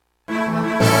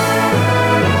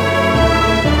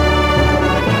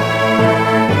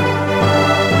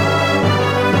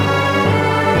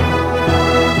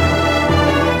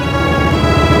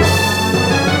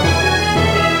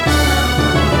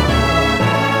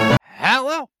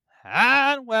Hello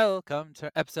and welcome to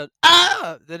episode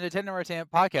of the Nintendo Entertainment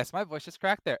Podcast. My voice just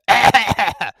cracked there.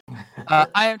 I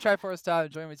am Triforce Todd,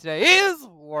 and joining me today is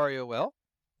Wario Will.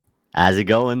 As you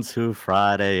go into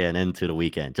Friday and into the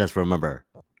weekend, just remember.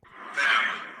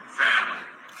 Family.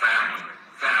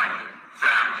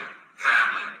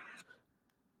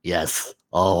 Yes,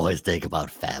 always think about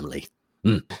family.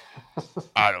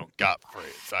 I don't got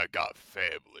friends, I got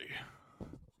family.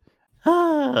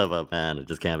 But man, I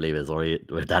just can't believe it's already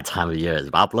that time of year. It's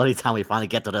about bloody time we finally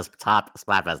get to this top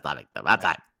Splatfest topic. About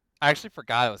time. I actually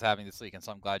forgot I was having this weekend,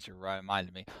 so I'm glad you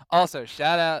reminded me. Also,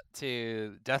 shout out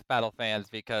to Death Battle fans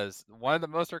because one of the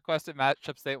most requested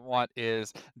matchups they want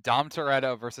is Dom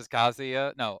Toretto versus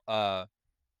Kazuya. No,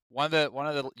 one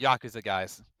of the Yakuza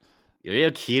guys.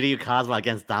 You're Kiryu Kazuma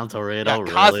against Dom Toretto, Yeah,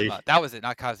 really? Kazuma. That was it,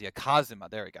 not Kazuya. Kazuma.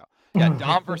 There we go. Yeah,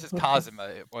 Dom versus Kazuma.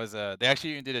 It was they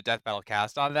actually even did a Death Battle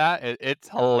cast on that. It's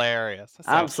hilarious. So,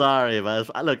 I'm sorry,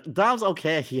 but look, Dom's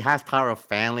okay. He has power of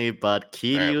family, but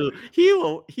Kiryu,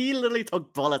 he literally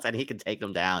took bullets and he can take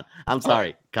them down. I'm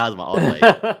sorry, Kazuma all the way.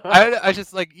 I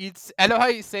just like I know how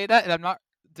you say that, and I'm not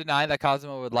denying that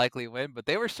Kazuma would likely win, but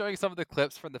they were showing some of the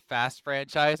clips from the Fast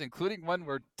franchise, including one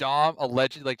where Dom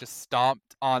allegedly just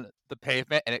stomped on the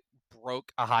pavement and it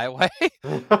broke a highway.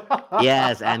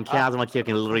 Yes, and Kazuma Kiryu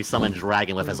can literally summon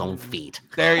dragon with his own feet.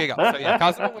 There you go. So yeah,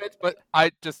 Kazuma wins, but I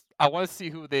want to see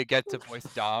who they get to voice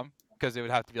Dom, because it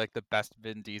would have to be like the best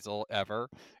Vin Diesel ever.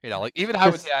 Like even I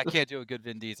would say I can't do a good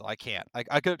Vin Diesel. I can't. I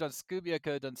could have done Scooby, I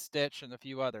could have done Stitch, and a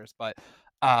few others, but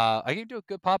I can do a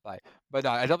good Popeye. But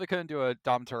no, I definitely couldn't do a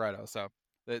Dom Toretto. So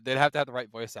they'd have to have the right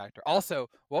voice actor. Also,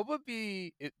 what would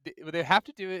be? Would they have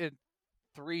to do it in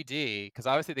 3D? Because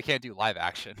obviously they can't do live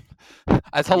action.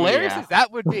 As hilarious as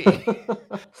that would be,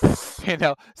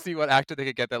 see what actor they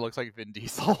could get that looks like Vin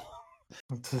Diesel.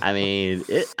 I mean,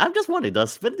 I'm just wondering,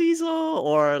 does Vin Diesel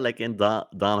or like in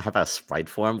Dom have a sprite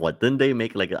form? What didn't they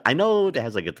make like? I know there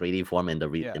has like a 3D form in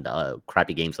the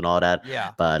crappy games and all that.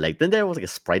 Yeah. But like, then there was like a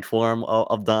sprite form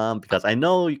of Dom, because I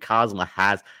know Kazuma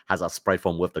has a sprite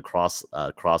form with the Cross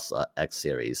X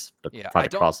series.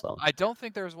 I don't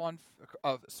think there's one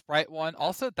sprite one.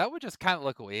 Also, that would just kind of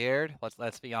look weird.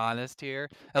 Let's be honest here.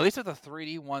 At least with the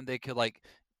 3D one, they could like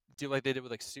do like they did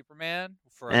with like Superman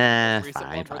for a recent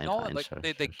one. Sure,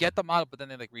 they get the model, but then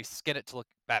they like reskin it to look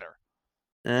better.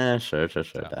 Sure. So,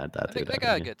 they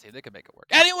got a good team. They can make it work.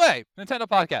 Anyway, Nintendo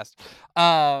podcast,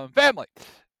 family.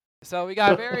 So we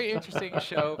got a very interesting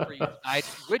show for you tonight,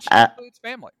 which includes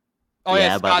family. Oh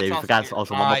yeah, but we forgot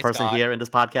also one more person here in this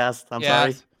podcast. I'm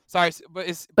sorry, but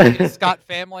is Scott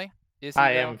family? Is he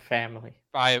I am family.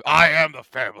 I am the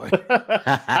family.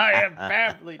 I am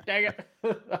family. Dang it!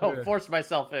 I'll force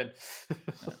myself in.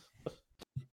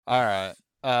 All right.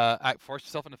 Force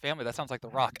yourself into family. That sounds like The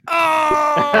Rock.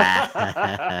 Oh!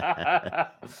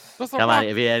 Come on,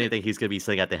 if anything, he's gonna be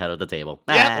sitting at the head of the table.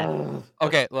 Yeah.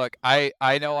 Okay, look, I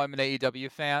know I'm an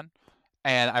AEW fan,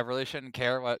 and I really shouldn't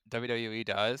care what WWE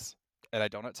does, and I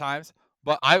don't at times.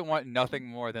 But I want nothing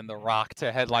more than The Rock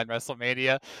to headline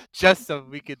WrestleMania, just so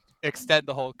we could extend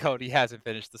the whole Cody hasn't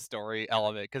finished the story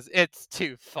element, because it's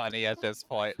too funny at this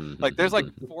point. Like, there's like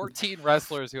 14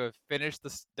 wrestlers who have finished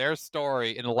their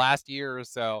story in the last year or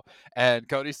so, and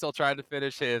Cody's still trying to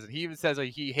finish his. And he even says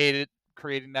like, he hated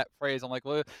creating that phrase. I'm like,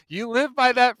 well, you live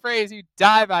by that phrase, you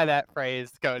die by that phrase,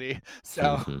 Cody.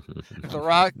 So if The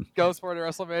Rock goes for it at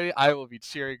WrestleMania, I will be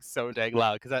cheering so dang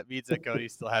loud, because that means that Cody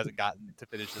still hasn't gotten to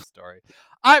finish his story.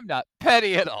 I'm not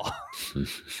petty at all.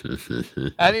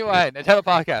 Anyway, Nintendo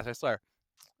podcast, I swear.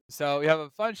 So we have a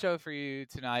fun show for you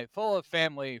tonight, full of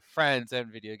family, friends,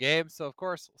 and video games. So of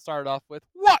course, we'll start it off with,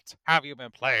 what have you been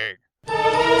playing?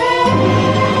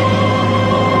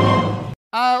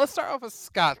 Let's start off with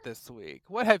Scott this week.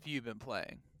 What have you been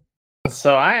playing?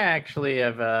 So I actually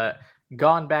have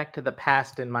gone back to the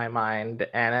past in my mind,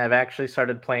 and I've actually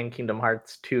started playing Kingdom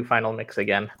Hearts 2 Final Mix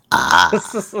again.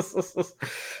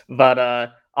 But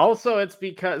also it's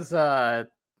because I've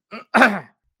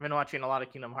been watching a lot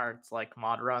of Kingdom Hearts like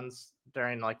mod runs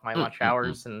during like my lunch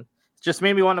hours, and it just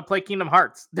made me want to play Kingdom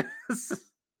Hearts.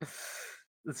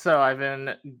 So I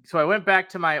went back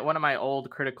to one of my old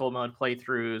critical mode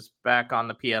playthroughs back on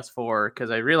the PS4,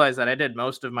 because I realized that I did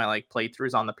most of my like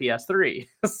playthroughs on the PS3.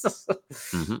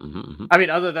 I mean,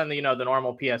 other than the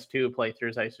normal PS2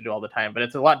 playthroughs I used to do all the time, but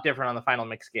it's a lot different on the Final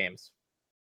Mix games.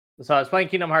 So I was playing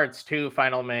Kingdom Hearts 2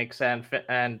 Final Mix and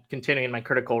continuing my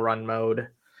critical run mode,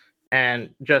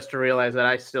 and just to realize that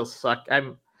I still suck.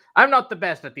 I'm not the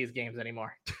best at these games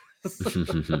anymore.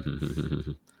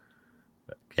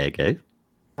 Okay.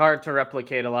 Hard to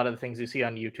replicate a lot of the things you see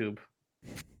on YouTube.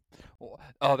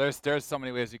 Oh, there's so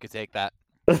many ways you could take that.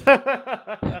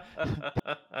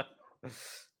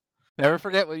 Never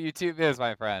forget what YouTube is,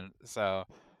 my friend. So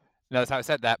notice how I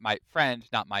said that, my friend,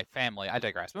 not my family. I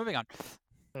digress. Moving on.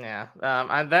 Yeah.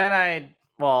 And then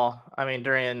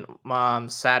during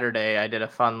Saturday, I did a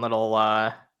fun little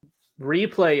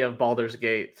replay of Baldur's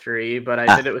Gate 3, but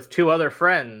I did it with 2 other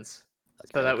friends.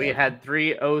 So that we had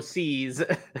 3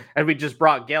 OCs, and we just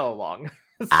brought Gale along.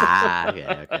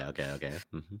 Okay.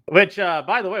 Which,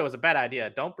 by the way, was a bad idea.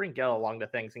 Don't bring Gale along to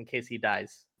things in case he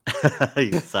dies.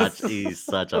 he's such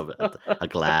a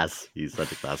class. He's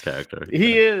such a class character.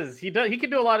 He is. He can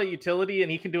do a lot of utility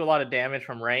and he can do a lot of damage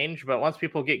from range. But once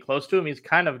people get close to him, he's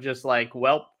kind of just like,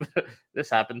 well, this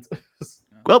happens.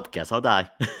 Well, guess I'll die.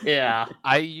 Yeah.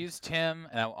 I used him,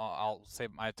 and I'll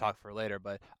save my talk for later.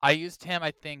 But I used him,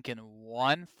 I think, in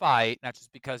one fight, not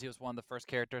just because he was one of the first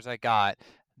characters I got.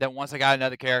 Then once I got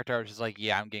another character, I was just like,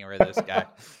 yeah, I'm getting rid of this guy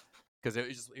because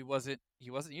he wasn't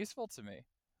useful to me.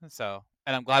 So,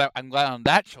 and I'm glad on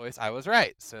that choice I was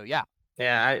right. So yeah.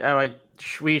 Yeah,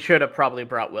 we should have probably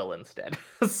brought Will instead.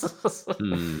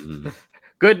 Mm.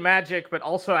 Good magic, but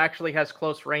also actually has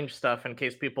close range stuff in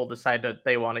case people decide that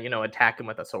they want to, attack him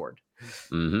with a sword.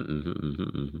 So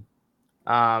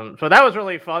that was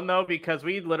really fun though, because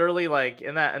we literally like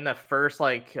in the first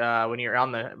when you're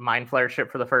on the Mind Flare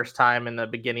ship for the first time in the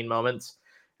beginning moments,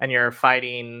 and you're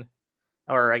fighting,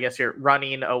 or I guess you're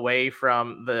running away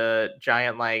from the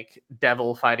giant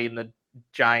devil fighting the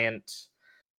giant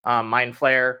Mind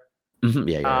Flare.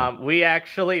 Yeah. We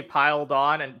actually piled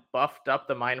on and buffed up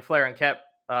the Mind Flare and kept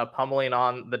pummeling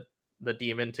on the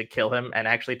demon to kill him, and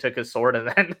actually took his sword and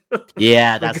then that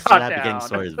beginning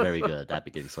sword is very good. That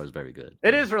beginning sword is very good.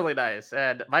 It is really nice.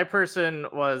 And my person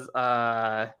was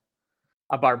a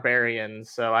barbarian,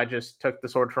 so I just took the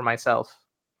sword for myself,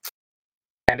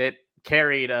 and it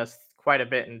carried us quite a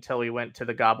bit until we went to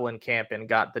the goblin camp and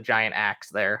got the giant axe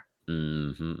there. So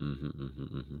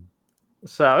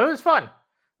it was fun.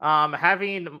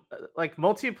 Having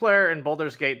multiplayer in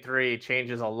Baldur's Gate 3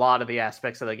 changes a lot of the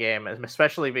aspects of the game,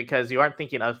 especially because you aren't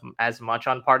thinking of as much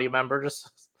on party members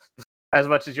as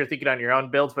much as you're thinking on your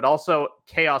own builds, but also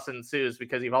chaos ensues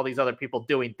because you have all these other people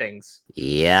doing things.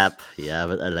 Yep. Yeah,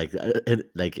 but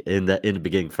in the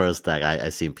beginning first, I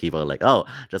seen people like, oh,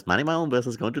 just minding my own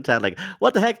business, going to town, like,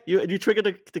 what the heck? You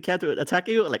triggered the cat to attack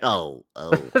you? Like, oh.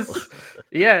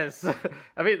 Yes.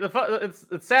 I mean,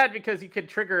 it's sad because you could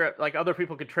trigger, other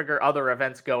people could trigger other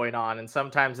events going on, and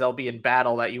sometimes they'll be in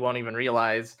battle that you won't even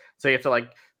realize. So you have to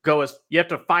you have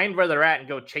to find where they're at and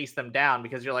go chase them down,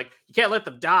 because you're like, you can't let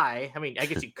them die. I mean, I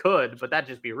guess you could, but that'd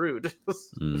just be rude.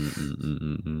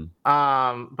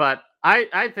 But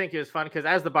I think it was fun because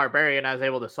as the barbarian, I was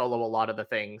able to solo a lot of the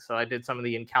things. So I did some of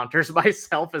the encounters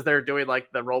myself as they're doing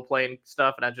the role playing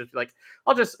stuff, and I'd just be like,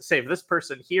 I'll just save this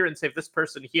person here and save this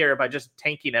person here by just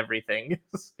tanking everything.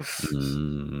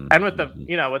 And with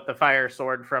the fire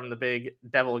sword from the big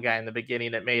devil guy in the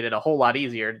beginning, it made it a whole lot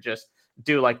easier to just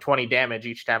do 20 damage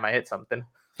each time I hit something.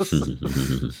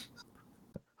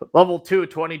 Level 2,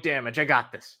 20 damage. I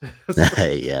got this.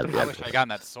 Yeah. I wish I got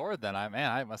that sword then.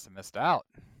 I must have missed out.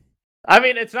 I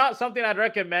mean, it's not something I'd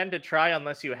recommend to try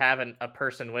unless you have a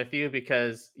person with you,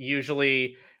 because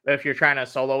usually if you're trying to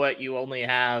solo it, you only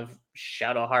have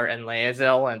Shadowheart and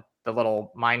Lae'zel and the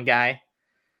little mine guy,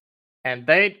 and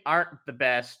they aren't the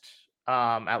best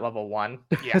at level 1.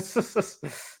 Yes.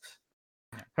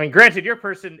 I mean, granted, your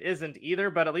person isn't either,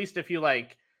 but at least if you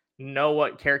know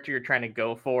what character you're trying to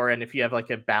go for, and if you have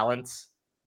a balance,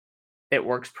 it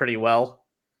works pretty well.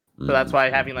 So that's why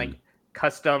having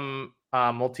custom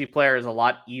multiplayer is a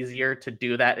lot easier to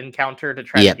do that encounter to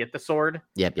try to get the sword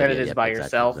than it is by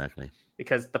yourself. Exactly.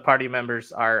 Because the party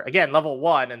members are, again, level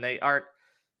 1, and they aren't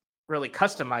really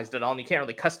customized at all, and you can't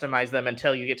really customize them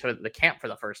until you get to the camp for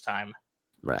the first time.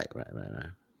 Right.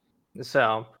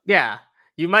 So yeah,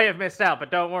 you might have missed out, but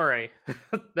don't worry.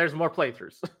 There's more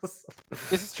playthroughs.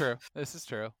 This is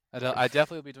true. I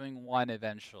definitely will be doing one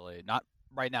eventually. Not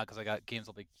right now because I got games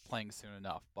I'll be playing soon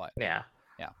enough. But yeah.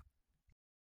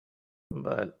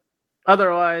 But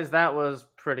otherwise, that was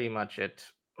pretty much it.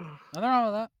 Nothing wrong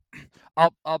with that.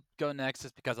 I'll go next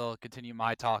just because I'll continue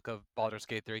my talk of Baldur's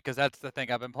Gate 3 because that's the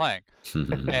thing I've been playing.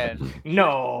 And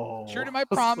No. true to my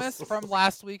promise from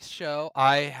last week's show,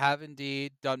 I have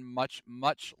indeed done much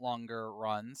longer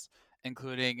runs,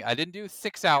 including I didn't do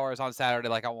 6 hours on Saturday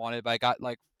like I wanted, but I got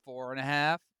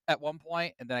 4.5 at one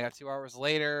point, and then I got 2 hours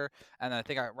later, and then I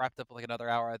think I wrapped up with another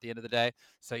hour at the end of the day.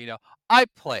 So I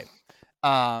played.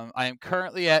 I am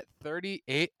currently at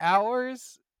 38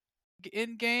 hours.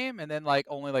 in game, and then like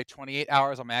only like 28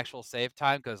 hours on my actual save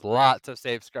time because lots of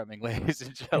save scrumming, ladies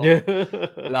and gentlemen.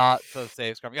 Lots of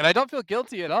save scrumming, and I don't feel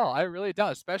guilty at all. I really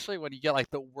don't, especially when you get like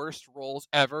the worst rolls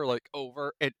ever, like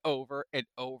over and over and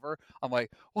over. I'm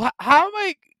like, well, how am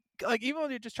I? Like, even when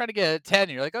you're just trying to get a 10,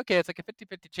 you're like, okay, it's like a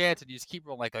 50-50 chance, and you just keep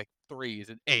rolling like 3s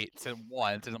and 8s and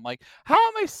 1s, and I'm like, how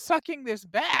am I sucking this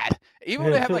bad? Even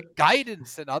when I have like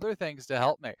guidance and other things to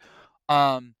help me.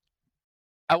 I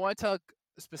want to talk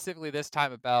specifically this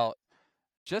time about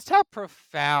just how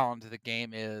profound the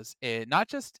game is in not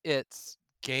just its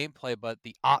gameplay, but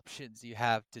the options you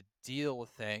have to deal with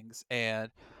things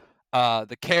and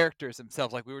the characters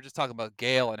themselves. Like we were just talking about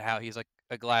Gale and how he's like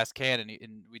a glass cannon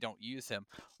and we don't use him.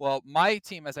 Well, my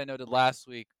team, as I noted last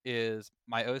week, is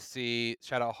my OC,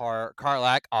 Shadowheart,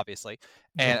 Karlach, obviously,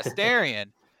 and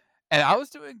Asterion. And I was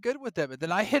doing good with them, and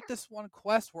then I hit this one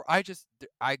quest where I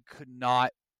could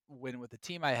not win with the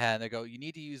team I had. And they go, you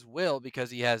need to use Will because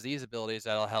he has these abilities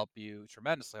that'll help you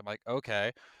tremendously. I'm like,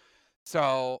 okay.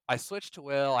 So I switched to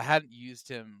Will. I hadn't used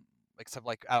him except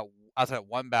like outside of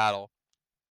one battle,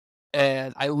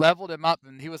 and I leveled him up,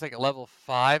 and he was like a level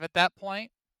 5 at that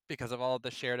point because of all of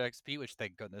the shared XP, which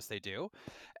thank goodness they do.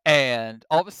 And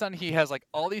all of a sudden he has like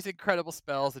all these incredible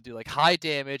spells that do like high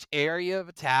damage, area of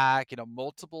attack,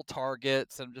 multiple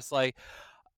targets. And I'm just like,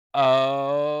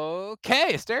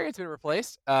 okay, Astarion's been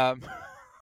replaced. And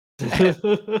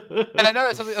I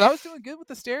know something. I was doing good with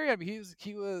Astarion. I mean,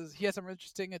 he had some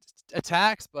interesting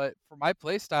attacks, but for my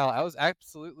playstyle, I was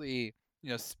absolutely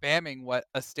spamming what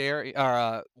Astarion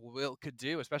or Will could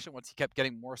do, especially once he kept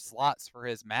getting more slots for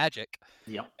his magic.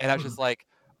 Yep. And I was just like,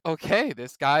 okay,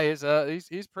 this guy is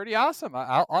he's pretty awesome.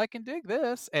 I can dig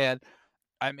this. And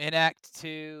I'm in Act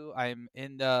 2. I'm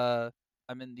in the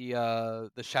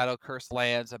Shadow Curse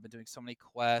lands. I've been doing so many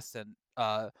quests, and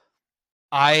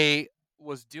I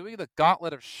was doing the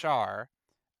Gauntlet of Shar,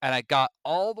 and I got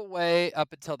all the way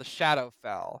up until the Shadow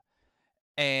fell,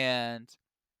 and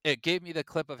it gave me the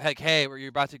clip of heck, hey, where you're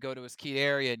about to go to a key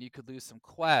area, and you could lose some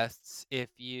quests if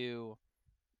you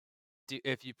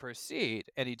proceed,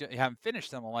 and you haven't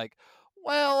finished them. I'm like,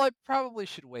 well, I probably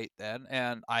should wait then.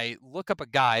 And I look up a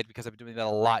guide because I've been doing that a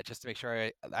lot just to make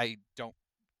sure I don't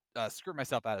screw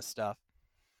myself out of stuff.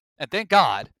 And thank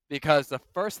God, because the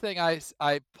first thing I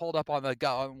pulled up on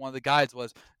one of the guides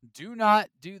was, do not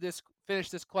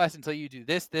finish this quest until you do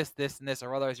this, this, this, and this,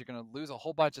 or otherwise you're going to lose a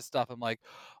whole bunch of stuff. I'm like,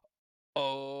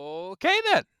 okay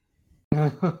then.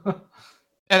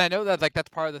 And I know that like that's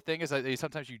part of the thing is that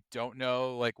sometimes you don't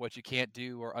know like what you can't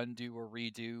do or undo or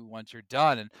redo once you're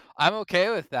done, and I'm okay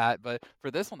with that. But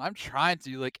for this one, I'm trying to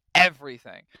do like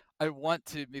everything. I want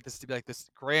to make this to be like this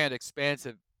grand,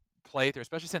 expansive playthrough,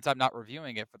 especially since I'm not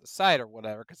reviewing it for the site or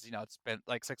whatever, because it's been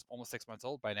like almost 6 months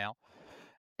old by now,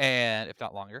 and if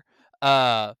not longer.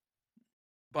 But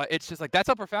it's just like that's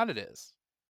how profound it is.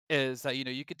 Is that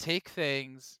you could take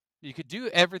things. You could do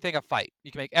everything a fight.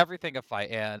 You can make everything a fight.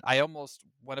 And I almost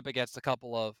went up against a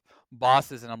couple of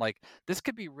bosses, and I'm like, this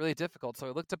could be really difficult. So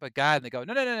I looked up a guide, and they go,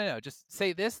 no. Just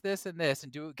say this, this, and this,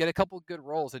 and get a couple of good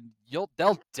rolls, and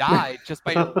they'll die just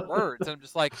by your words. And I'm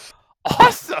just like,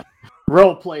 awesome.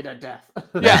 Role play to death.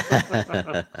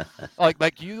 Yeah.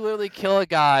 like you literally kill a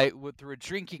guy through a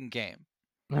drinking game.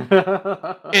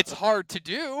 It's hard to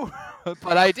do,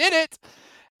 but I did it.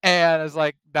 And I was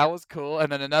like, that was cool.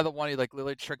 And then another one, he like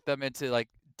literally tricked them into like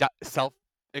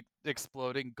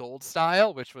self-exploding gold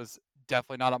style, which was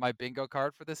definitely not on my bingo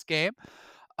card for this game.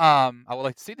 I would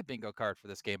like to see the bingo card for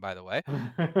this game, by the way.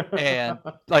 And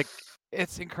like,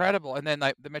 it's incredible. And then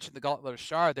like they mentioned the Gauntlet of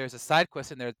Shar, there's a side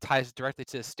quest in there that ties directly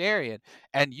to Asterion.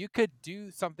 And you could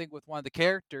do something with one of the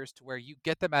characters to where you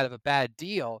get them out of a bad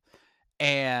deal,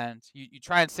 and you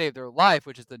try and save their life,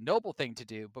 which is the noble thing to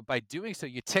do. But by doing so,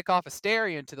 you tick off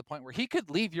Asterion to the point where he could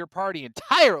leave your party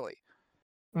entirely.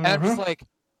 And I'm just like,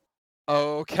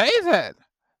 okay then,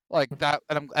 like that.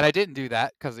 And I didn't do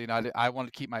that because I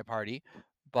wanted to keep my party,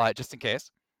 but just in case.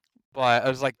 But I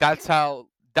was like, that's how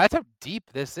deep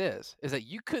this is that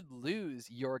you could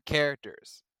lose your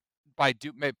characters by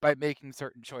making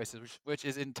certain choices, which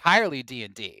is entirely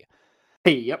D&D.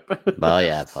 Yep. Oh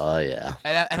yeah.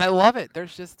 And I love it.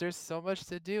 There's so much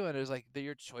to do, and there's like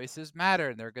your choices matter,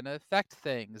 and they're gonna affect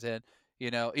things, and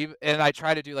and I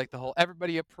try to do like the whole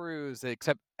everybody approves,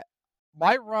 except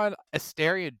my run,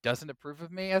 Asterion doesn't approve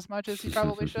of me as much as he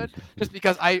probably should, just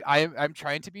because I'm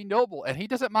trying to be noble, and he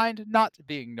doesn't mind not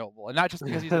being noble, and not just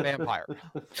because he's a vampire.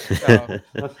 So,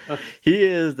 he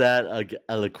is that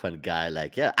eloquent guy.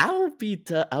 Like, yeah, I'll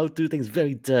do things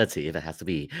very dirty if it has to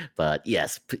be, but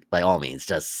yes, by all means,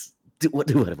 just do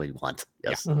whatever you want.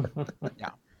 Yes. Yeah.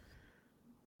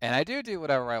 And I do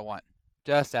whatever I want.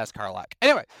 Just ask Karlach.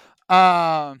 Anyway,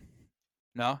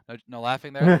 no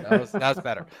laughing there. That was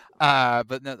better.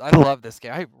 But no, I love this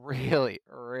game. I really,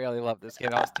 really love this game.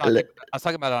 I was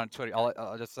talking about it on Twitter.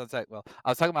 I'll just say, well, I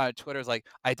was talking about it on Twitter. It's like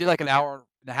I did like an hour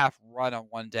and a half run on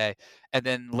one day, and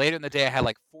then later in the day I had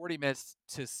like 40 minutes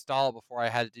to stall before I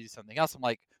had to do something else. I'm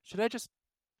like, should I just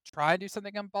try and do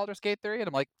something on Baldur's Gate 3? And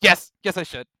I'm like, yes, I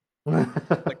should.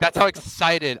 Like that's how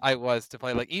excited I was to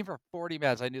play. Like even for 40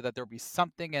 minutes, I knew that there would be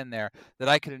something in there that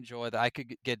I could enjoy, that I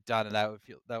could get done, and that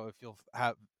would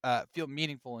feel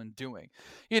meaningful in doing.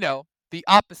 The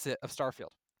opposite of Starfield.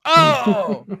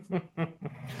 Oh,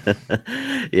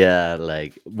 Yeah,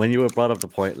 like when you were brought up the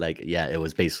point, like yeah, it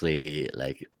was basically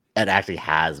like it actually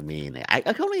has meaning. I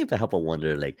can't even help but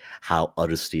wonder like how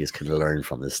other studios could learn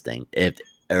from this thing if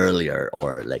earlier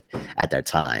or like at that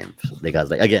time, because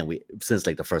like again we since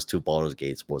like the first two Baldur's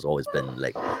Gates was always been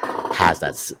like has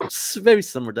that very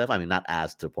similar depth. I mean, not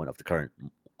as to the point of the current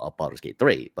Baldur's Gate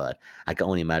 3, but I can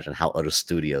only imagine how other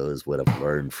studios would have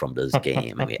learned from this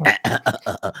game. I mean,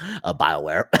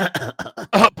 BioWare,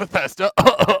 Bethesda.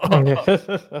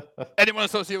 Anyone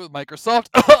associated with Microsoft?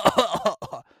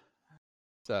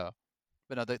 So,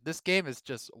 but no, this game is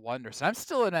just wondrous. And I'm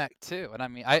still in Act 2, and I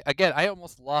mean, I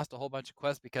almost lost a whole bunch of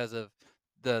quests because of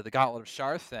the Gauntlet of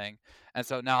Shar thing, and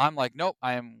so now I'm like, nope,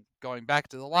 I am going back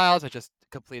to the wilds. I just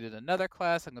completed another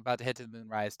quest. I'm about to head to the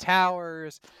Moonrise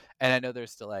Towers, and I know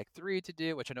there's still Act 3 to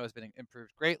do, which I know has been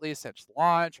improved greatly since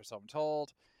launch, or so I'm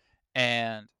told.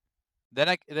 And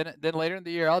then later in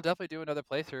the year, I'll definitely do another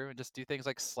playthrough and just do things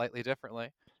like slightly differently.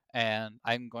 And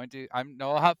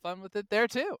I'll have fun with it there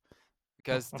too,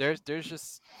 because there's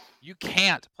just you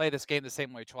can't play this game the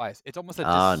same way twice. It's almost a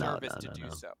disservice to do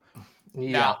so.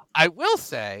 Yeah. Now, I will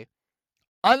say,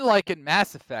 unlike in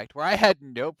Mass Effect, where I had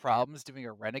no problems doing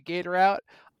a Renegade route,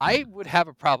 I would have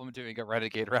a problem doing a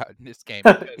Renegade route in this game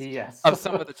because Yes. of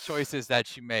some of the choices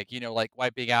that you make. Like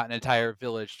wiping out an entire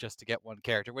village just to get one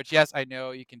character. Which, yes, I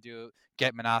know you can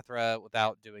get Manathra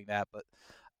without doing that, but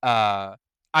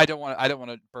I don't want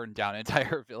to burn down an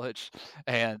entire village.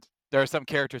 And there are some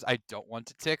characters I don't want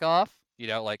to tick off.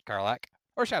 Like Karlach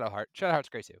or Shadowheart. Shadowheart's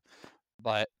great too,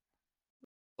 but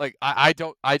like I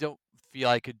don't feel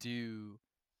I could do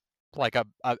like a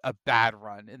bad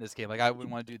run in this game. Like I wouldn't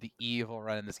want to do the evil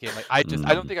run in this game. Like I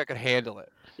don't think I could handle it.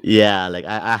 Yeah, like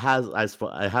I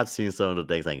have seen some of the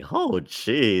things like, oh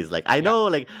jeez, like I know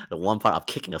like the one part of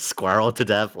kicking a squirrel to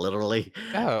death, literally.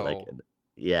 Like Oh,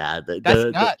 yeah,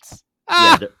 that's nuts.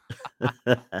 yeah,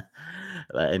 Ah!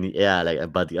 and yeah,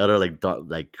 like but the other like dark,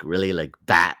 like really like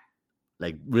bad,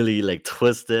 like really like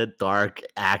twisted dark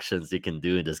actions you can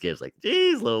do in this game. It's like,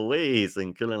 geez Louise,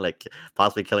 and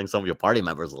possibly killing some of your party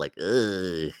members. Like,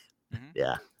 ugh.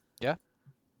 Yeah. Yeah.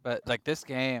 But like this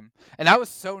game, and I was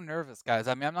so nervous, guys.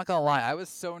 I mean, I'm not gonna lie, I was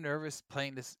so nervous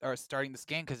playing this or starting this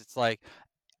game because it's like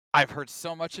I've heard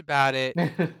so much about it.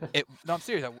 No, I'm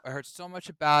serious. I heard so much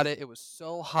about it. It was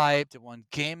so hyped. It won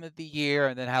Game of the Year,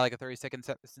 and then had like a 30-second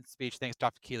speech. Thanks,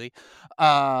 Dr. Keeley.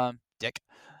 Dick.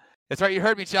 That's right. You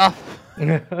heard me, Chow.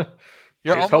 You're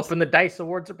just hoping the DICE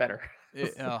awards are better.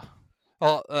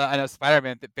 Well, I know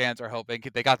Spider-Man fans are hoping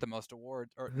they got the most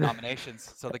awards or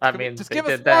nominations. So I mean, just they give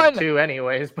did us that one. too,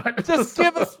 anyways. But Just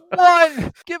give us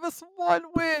one. Give us one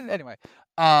win. Anyway,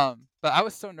 but I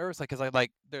was so nervous, like, because I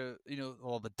like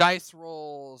all the dice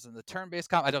rolls and the turn-based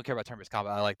combat. I don't care about turn-based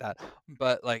combat. I like that,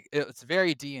 but like it's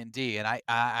very D&D, and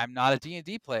I'm not a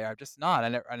D&D player. I'm just not.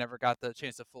 I never got the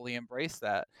chance to fully embrace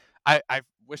that. I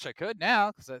wish I could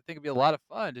now, because I think it'd be a lot of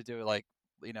fun to do it, like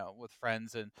with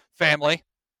friends and family.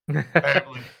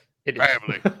 Family.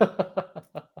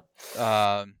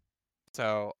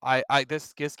 So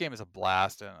this game is a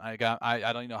blast, and I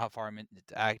don't even know how far I'm into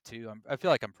Act 2. I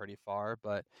feel like I'm pretty far,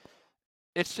 but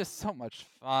it's just so much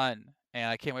fun, and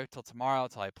I can't wait till tomorrow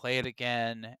till I play it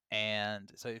again. And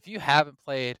so if you haven't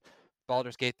played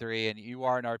Baldur's Gate 3 and you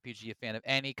are an RPG fan of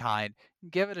any kind,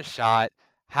 give it a shot.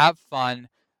 Have fun.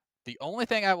 The only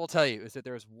thing I will tell you is that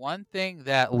there's one thing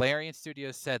that Larian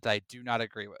Studios said that I do not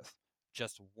agree with.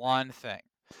 Just one thing.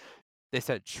 They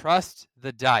said, trust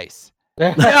the dice.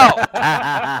 No!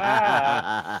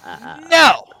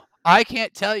 No! I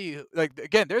can't tell you. Like,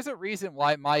 again, there's a reason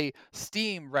why my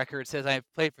Steam record says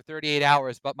I've played for 38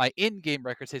 hours, but my in-game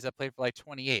record says I played for like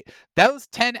 28. Those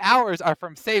 10 hours are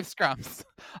from save scrums.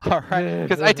 All right?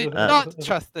 Because I did not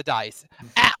trust the dice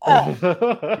at all.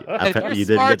 You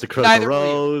didn't get the critical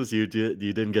rolls. You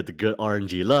didn't get the good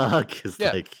RNG luck. It's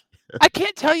like I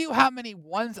can't tell you how many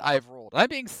ones I've rolled. I'm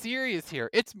being serious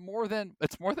here. It's more than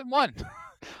one.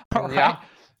 All right.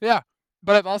 Yeah.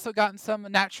 But I've also gotten some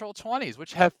natural 20s,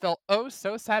 which have felt oh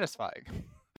so satisfying.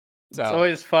 So It's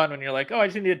always fun when you're like, oh, I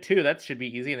just need 2. That should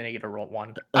be easy, and then you get to roll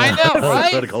 1. I know,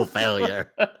 right? Critical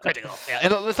failure. Critical fail.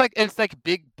 And it's like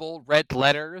big bold red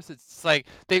letters. It's like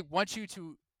they want you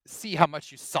to see how much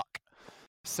you suck.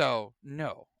 So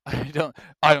no, I don't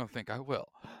think I will.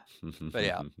 But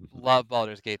yeah, love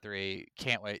Baldur's Gate 3.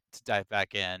 Can't wait to dive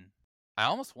back in. I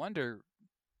almost wonder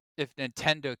if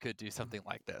Nintendo could do something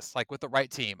like this, like with the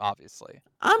right team, obviously.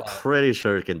 I'm But pretty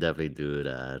sure it can definitely do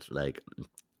that. Like,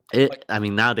 Like- I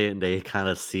mean, now they kind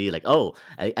of see like, oh,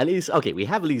 at least okay, we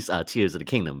have at least Tears of the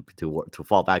Kingdom to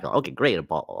fall back on. Okay, great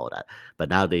about all that. But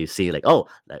now they see like, oh,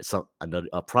 that's another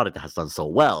a product that has done so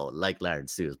well, like Larry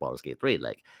Studios' Baldur's Gate 3.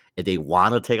 Like, if they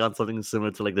want to take on something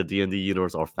similar to like the D&D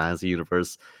universe or fantasy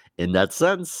universe in that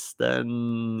sense,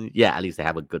 then yeah, at least they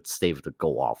have a good stave to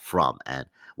go off from. And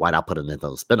why not put a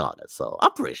Nintendo spin on it? So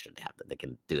I'm pretty sure they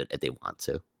can do it if they want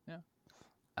to.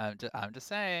 I'm just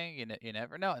saying, you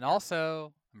never know. And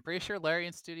also, I'm pretty sure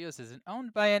Larian Studios isn't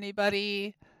owned by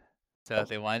anybody. So if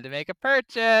they wanted to make a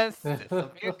purchase, this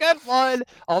will be a good one.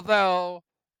 Although,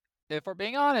 if we're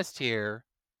being honest here,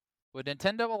 would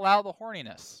Nintendo allow the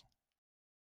horniness?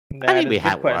 I mean, we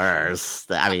had worse.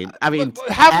 I mean,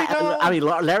 Have we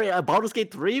Larry, Baldur's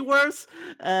Gate 3 worse?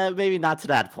 Maybe not to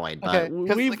that point, but Okay,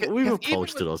 'cause, we've like, we've 'cause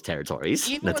approached to those territories.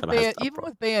 even Nintendo has done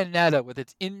with Bayonetta, with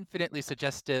its infinitely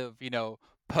suggestive,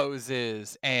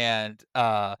 poses and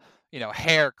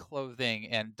hair, clothing,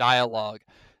 and dialogue,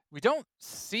 we don't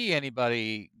see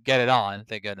anybody get it on.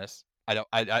 Thank goodness. I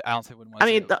honestly wouldn't want I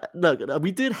mean, to. look,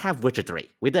 we did have Witcher 3.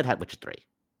 We did have Witcher 3.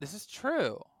 This is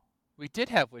true. We did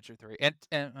have Witcher 3, and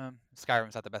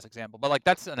Skyrim's not the best example, but like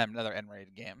that's another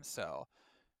N-rated game. So,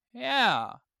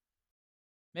 yeah,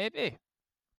 maybe.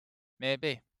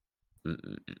 Mm-mm-mm-mm.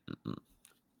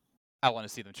 I want to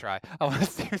see them try. I want to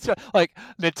see them try. Like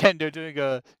Nintendo doing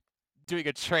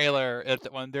a trailer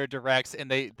at one of their directs,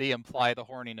 and they imply the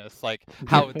horniness. Like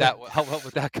how would that would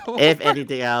that go? If over?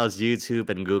 anything else, YouTube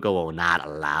and Google will not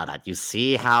allow that. You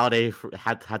see how they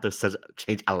had to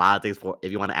change a lot of things for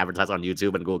if you want to advertise on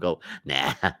YouTube and Google.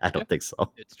 Nah, I don't think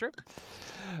so. It's true.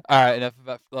 All right, enough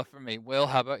left for me. Will,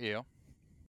 how about you?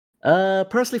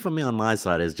 Personally, for me on my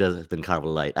side, it's just been kind of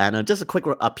light. And just a quick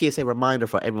PSA reminder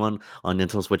for everyone on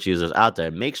Nintendo Switch users out there: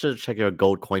 make sure to check your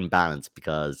gold coin balance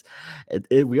because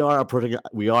we are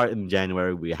in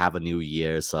January. We have a new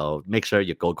year, so make sure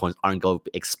your gold coins aren't going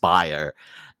to expire.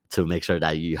 To make sure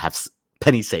that you have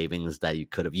penny savings that you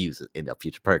could have used in a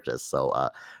future purchase. So,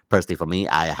 personally, for me,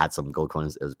 I had some gold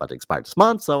coins. It was about to expire this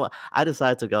month, so I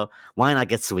decided to go. Why not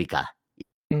get Suica?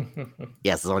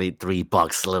 Yes, it's only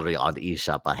 $3 literally on the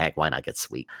eShop, but heck, why not get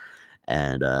Sweet?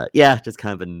 And yeah, just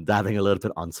kind of been dabbling a little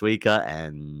bit on Suica,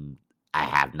 and I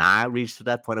have not reached to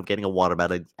that point of getting a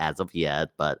watermelon as of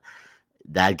yet, but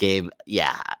that game,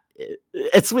 yeah,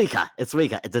 it's Suica. It's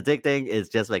Suica. It's addicting. It's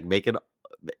just like making,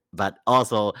 but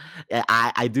also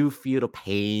I do feel the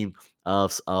pain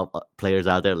of players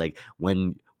out there, like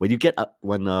when you get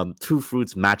when two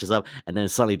fruits matches up and then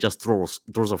suddenly just throws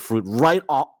a fruit right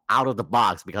out of the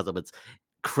box because of its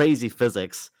crazy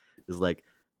physics. Is like,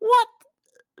 what?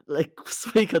 Like,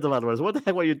 Suika developers, what the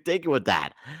heck were you thinking with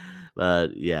that?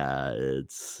 But yeah,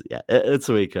 it's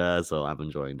Suika, so I'm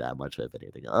enjoying that much of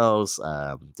anything else.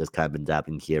 Just kind of been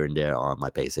dabbling here and there on my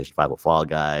PlayStation 5 with Fall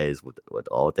Guys, with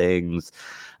all things.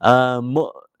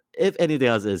 If anything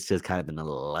else, it's just kind of been a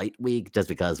light week, just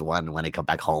because when I come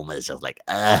back home, it's just like,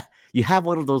 you have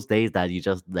one of those days that you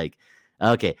just like,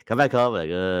 okay, come back home,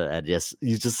 like, and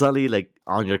you just suddenly like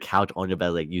on your couch, on your bed,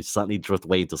 like you suddenly drift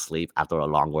way into sleep after a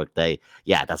long work day.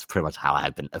 Yeah, that's pretty much how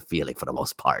I've been feeling for the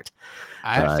most part.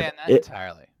 I understand that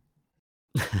entirely.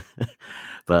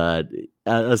 But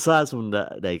aside from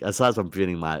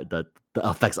feeling the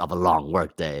effects of a long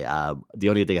work day, the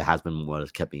only thing that has been what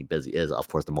has kept me busy is, of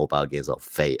course, the mobile games of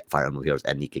Fire Emblem Heroes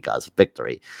and Nikiga's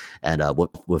Victory. And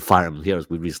with Fire Emblem Heroes,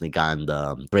 we recently gotten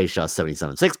the Gracia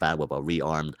 77 6-pad with a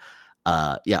rearmed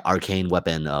arcane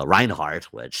weapon Reinhardt,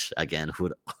 which again,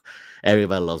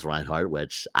 everybody loves Reinhardt,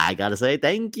 which I gotta say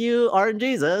thank you,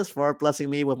 RNGesus, for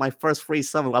blessing me with my first free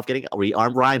summon of getting a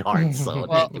rearmed Reinhardt. So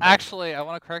well, actually, I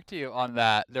want to correct you on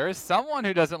that. There is someone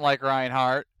who doesn't like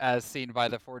Reinhardt, as seen by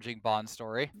the Forging Bond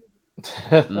story.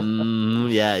 Yes. I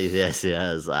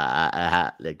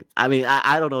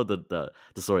don't know the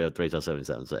story of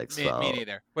 776. Me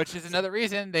neither. Which is another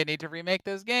reason they need to remake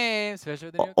those games, especially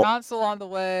with the new console on the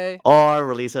way, or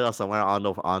release it somewhere on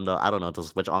the I don't know, the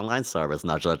Switch online service,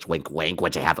 not just wink,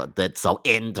 which I have did so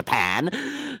in Japan.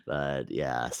 But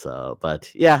yeah,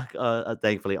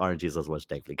 thankfully RNGesus was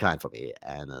thankfully kind for me,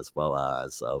 and as well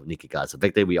as Nikiga's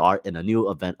Victory. We are in a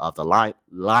new event of the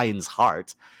Lion's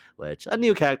Heart, which a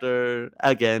new character,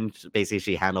 again, basically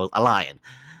she handles a lion.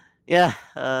 yeah,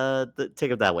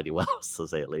 take it that way you will, to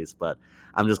say at least. But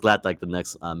I'm just glad like the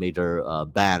next major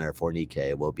banner for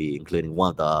Nikkei will be including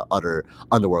one of the other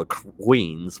underworld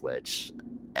queens, which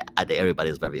I think everybody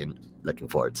is very looking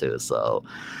forward to. So,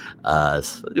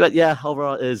 but yeah,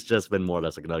 overall, it's just been more or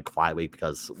less like another quiet week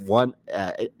because one,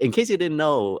 in case you didn't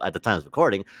know at the time of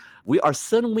recording, we are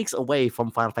 7 weeks away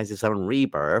from Final Fantasy VII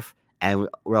Rebirth. And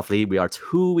roughly, we are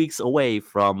 2 weeks away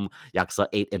from Yakuza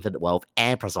 8 Infinite Wealth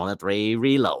and Persona 3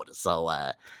 Reload. So,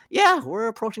 yeah, we're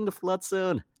approaching the flood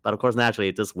soon. But of course, naturally,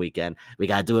 this weekend, we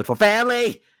got to do it for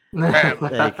family. Like,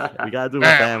 we got to do it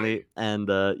for family. And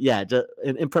yeah, just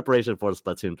in preparation for the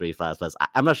Splatoon 3 Splatfest.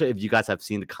 I'm not sure if you guys have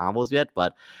seen the combos yet,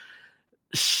 but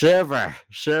shiver.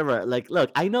 Like,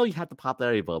 look, I know you have the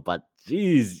popularity vote, but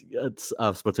geez, it's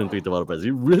Splatoon 3 developers.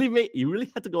 You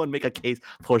really had to go and make a case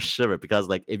for shiver because,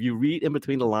 like, if you read in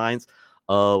between the lines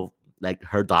of like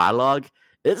her dialogue,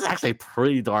 it's actually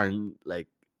pretty darn like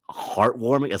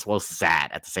heartwarming as well as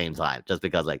sad at the same time. Just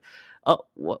because, like, oh,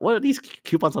 what are these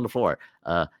coupons on the floor?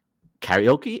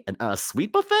 Karaoke and a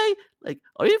sweet buffet? Like,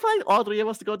 are you inviting all three of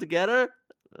us to go together?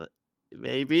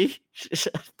 Maybe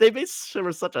they made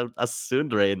Shiver such a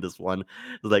tsundere in this one.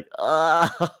 It's like,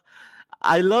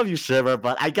 I love you, Shiver,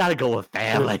 but I gotta go with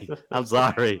family. I'm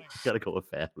sorry, gotta go with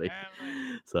family.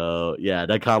 So yeah,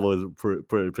 that combo is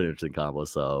pretty interesting combo.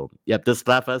 So yep, this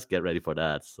Splatfest, get ready for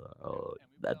that. So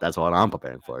that's what I'm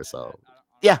preparing for. So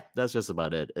yeah, that's just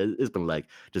about it. It's been like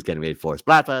just getting ready for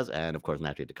Splatfest, and of course,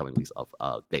 naturally the coming weeks of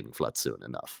Gaming Flood soon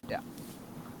enough. Yeah.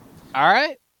 All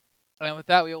right. And with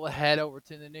that, we will head over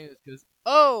to the news because,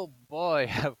 oh boy,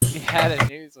 have we had a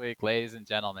news week, ladies and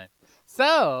gentlemen.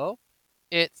 So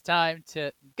it's time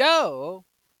to go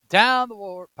down the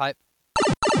warp pipe.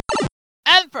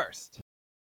 And first,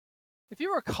 if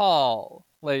you recall,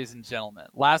 ladies and gentlemen,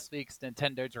 last week's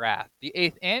Nintendo Draft, the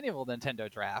 8th annual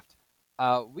Nintendo Draft,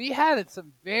 we had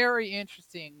some very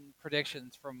interesting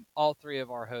predictions from all three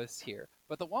of our hosts here.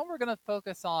 But the one we're going to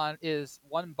focus on is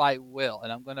one by Will,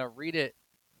 and I'm going to read it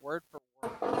word for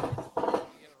word to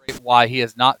reiterate why he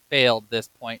has not failed this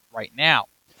point right now.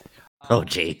 Oh,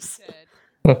 jeez.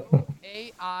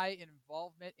 AI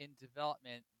involvement in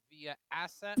development via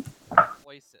asset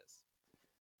voices.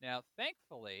 Now,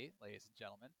 thankfully, ladies and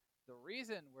gentlemen, the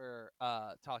reason we're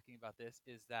talking about this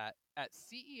is that at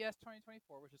CES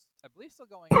 2024, which is, I believe, still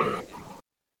going on today,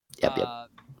 Yep.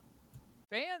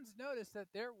 fans noticed that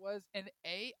there was an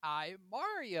AI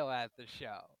Mario at the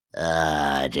show.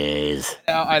 Jeez.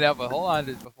 I know, but hold on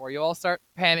before you all start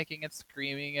panicking and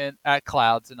screaming at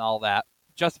clouds and all that,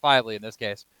 justifiably in this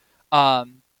case.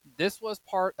 This was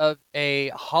part of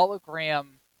a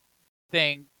hologram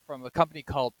thing from a company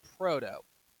called Proto,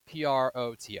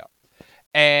 Proto,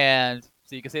 and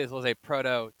so you can say this was a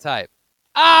prototype.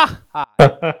 And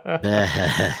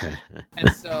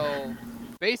so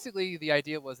basically, the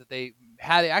idea was that they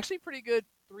had actually pretty good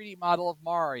 3D model of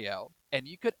Mario, and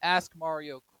you could ask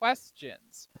Mario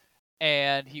questions,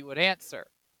 and he would answer.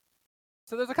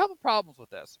 So there's a couple problems with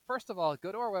this. First of all,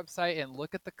 go to our website and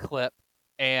look at the clip,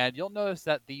 and you'll notice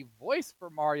that the voice for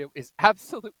Mario is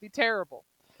absolutely terrible.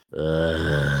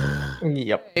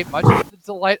 Yep. Much to the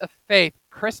delight of Faith,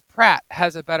 Chris Pratt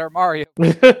has a better Mario.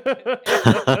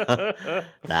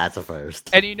 That's a first.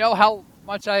 And you know how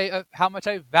much I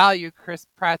value Chris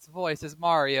Pratt's voice as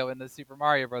Mario in the Super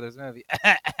Mario Brothers movie.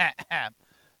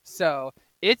 So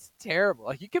it's terrible.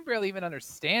 Like, you can barely even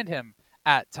understand him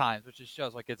at times, which just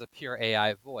shows like it's a pure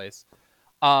AI voice.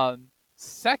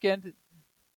 Second,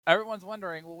 everyone's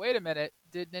wondering, well, wait a minute,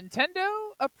 did Nintendo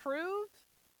approve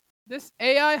this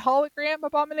AI hologram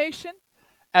abomination?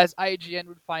 As IGN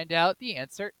would find out, the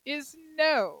answer is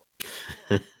no.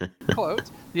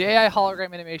 Quote, the AI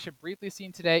hologram animation briefly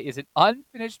seen today is an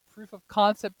unfinished proof of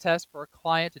concept test for a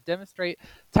client to demonstrate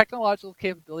technological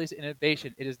capabilities and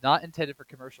innovation. It is not intended for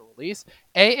commercial release.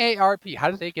 AARP, how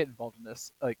did they get involved in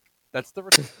this? Like, that's the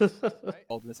right?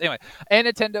 Anyway, and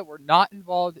Nintendo were not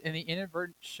involved in the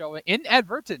inadvertent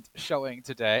showing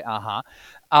today.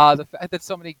 The fact that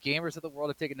so many gamers of the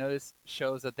world have taken notice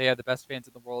shows that they are the best fans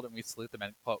in the world, and we salute them.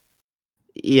 End quote.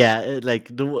 Yeah,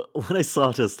 when I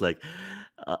saw this,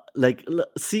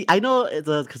 see, I know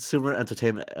the consumer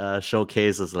entertainment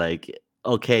showcase is like,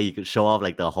 okay, you can show off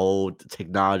like the whole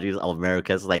technologies of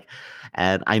America's, like,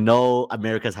 and I know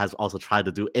America's has also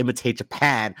tried to imitate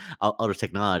Japan of other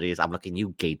technologies. I'm looking, you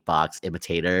gatebox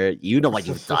imitator, you know what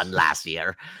you've done last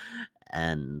year.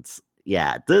 And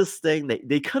yeah, this thing,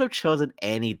 they could have chosen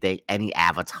anything, any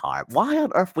avatar. Why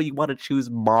on earth would you want to choose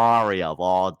Mario of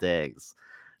all things?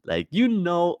 Like,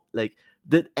 like,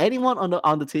 did anyone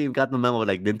on the team got the memo?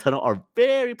 Like, Nintendo are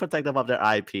very protective of their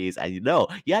IPs, and you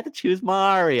had to choose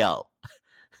Mario.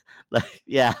 Like,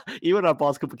 yeah, even our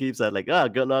boss Cooper keeps said, like, oh,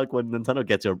 good luck when Nintendo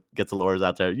gets the lures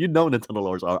out there. You know Nintendo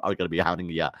lures are gonna be hounding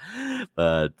you.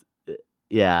 But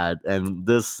yeah, and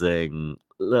this thing,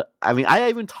 I mean, I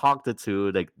even talked it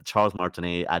to like Charles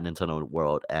Martinet at Nintendo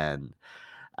World, and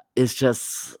it's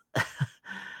just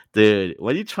dude,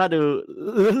 when you try to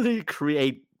literally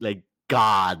create like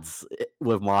gods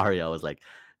with Mario, it's like,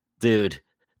 dude,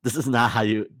 this is not how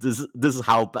you this is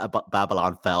how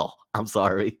Babylon fell. I'm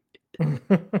sorry.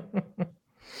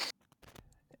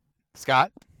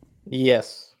 Scott,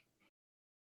 Yes.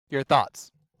 your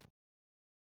thoughts?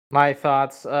 My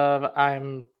thoughts of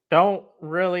don't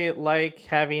really like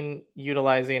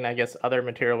utilizing, I guess, other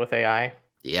material with AI.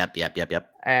 Yep.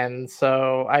 And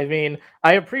so, I mean,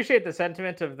 I appreciate the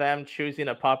sentiment of them choosing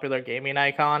a popular gaming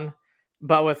icon,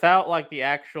 but without like the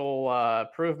actual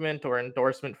improvement or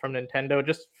endorsement from Nintendo, it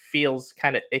just feels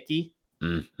kind of icky.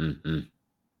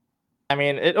 I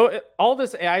mean, all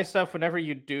this AI stuff, whenever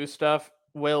you do stuff,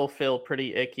 will feel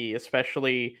pretty icky,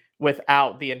 especially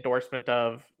without the endorsement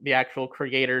of the actual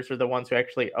creators or the ones who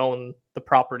actually own the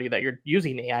property that you're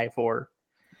using AI for.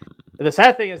 The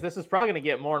sad thing is, this is probably going to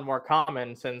get more and more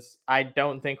common since I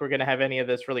don't think we're going to have any of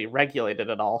this really regulated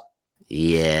at all.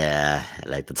 Yeah,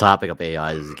 like the topic of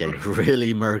AI is getting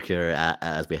really murkier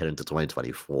as we head into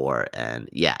 2024. And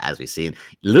yeah, as we've seen,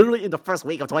 literally in the first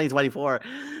week of 2024,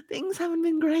 things haven't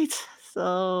been great.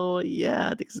 So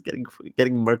yeah, things is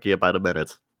getting murkier by the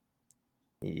minute.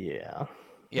 Yeah.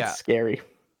 Yeah. It's scary.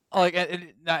 Like,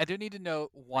 now I do need to note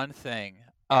one thing.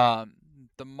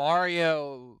 The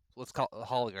Mario, let's call it a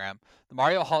hologram. The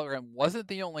Mario hologram wasn't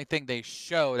the only thing they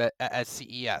showed at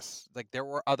CES. Like, there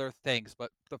were other things,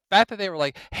 but the fact that they were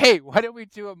like, "Hey, why don't we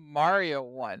do a Mario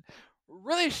one?"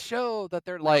 really showed that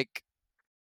they're like,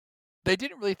 they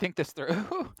didn't really think this through.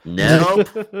 Nope.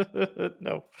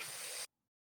 No.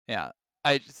 Yeah,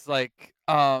 I just like,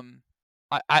 I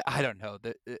don't know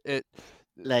that it.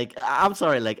 Like, I'm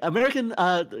sorry, like American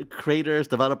creators,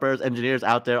 developers, engineers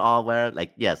out there all aware,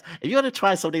 like, yes, if you want to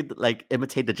try something like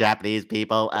imitate the Japanese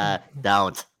people,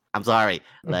 don't. I'm sorry.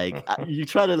 Like, you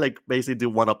try to like basically do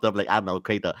one of them, like, I don't know,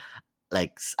 create the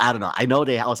like, I don't know. I know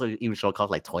they also even show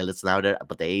called like toilets now there,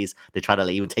 but they try to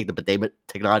like even take the bidet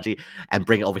technology and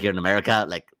bring it over here in America.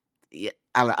 Like, yeah,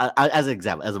 I don't know, as an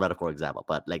example, as a metaphor example,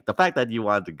 but like the fact that you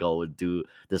wanted to go and do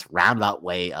this roundabout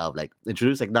way of like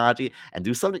introduce technology and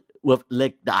do something with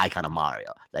like the icon of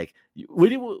Mario, like,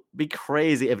 would it be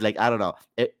crazy if like, I don't know,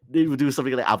 they would do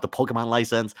something like out of the Pokemon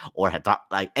license or had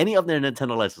like any of their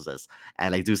Nintendo licenses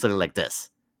and like do something like this.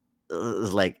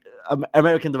 It's like,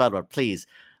 American developer, please.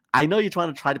 I know you're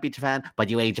trying to beat Japan, but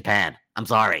you ain't Japan. I'm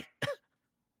sorry.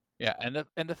 Yeah, and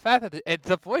the fact that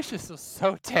the voice is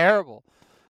so terrible.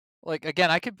 Like, again,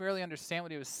 I could barely understand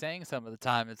what he was saying some of the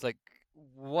time. It's like,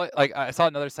 what? Like, I saw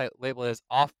another site label as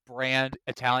off-brand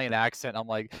Italian accent. I'm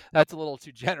like, that's a little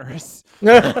too generous.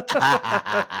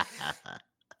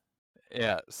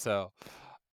 Yeah, so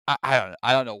I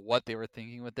don't know what they were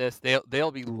thinking with this.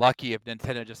 They'll be lucky if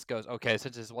Nintendo just goes, okay,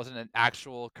 since this wasn't an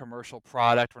actual commercial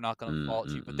product, we're not going to fault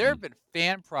you. But there have been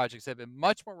fan projects that have been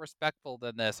much more respectful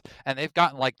than this, and they've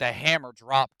gotten like the hammer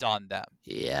dropped on them.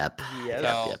 Yep.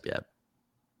 Yes. Yep.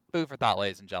 Food for thought,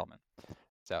 ladies and gentlemen.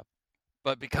 So,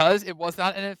 but because it was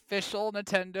not an official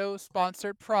Nintendo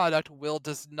sponsored product, Will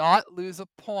does not lose a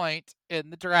point in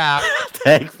the draft.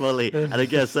 Thankfully, and I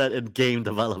guess that in game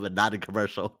development, not in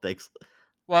commercial. Thanks.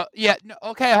 Well, yeah, no,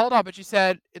 okay, hold on. But you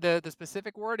said the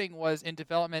specific wording was in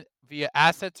development via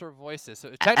assets or voices.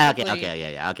 So technically,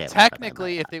 Okay.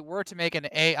 technically, if they were to make an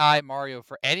AI Mario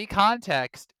for any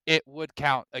context, it would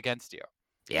count against you.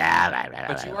 Yeah, right.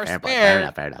 But you are Fair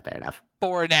spared enough.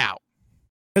 for now.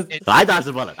 So I dodged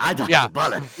the bullet. Yeah. the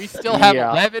bullet. We still have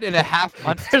Yeah. 11 and a half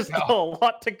months There's to go. still a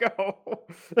lot to go.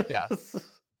 Yeah.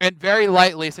 And very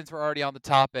lightly, since we're already on the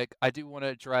topic, I do want to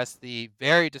address the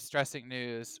very distressing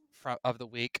news of the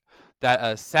week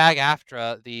that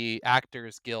SAG-AFTRA, the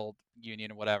Actors Guild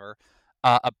Union or whatever,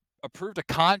 approved a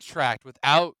contract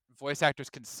without voice actors'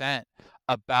 consent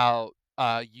about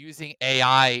using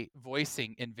AI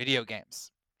voicing in video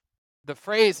games. The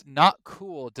phrase "not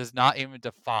cool" does not even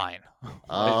define.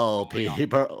 Oh,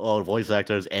 voice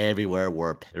actors everywhere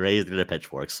were raising their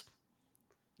pitchforks.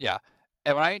 Yeah,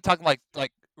 and when I ain't talking like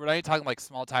we're not even talking like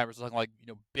small timers, we're talking like,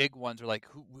 big ones are like,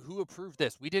 who approved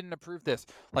this? We didn't approve this.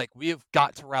 Like, we have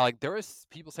got to rally. Like, there was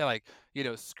people saying like,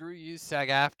 screw you,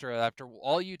 SAG-AFTRA. After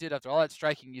all you did, after all that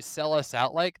striking, you sell us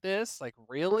out like this? Like,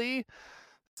 really?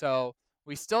 So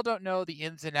we still don't know the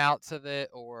ins and outs of it,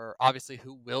 or obviously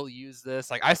who will use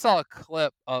this. Like, I saw a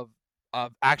clip of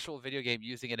actual video game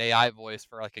using an AI voice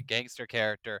for like a gangster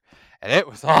character, and it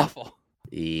was awful.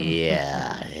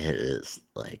 Yeah, it is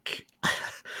like,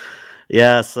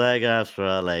 yeah,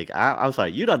 Sega, like, I'm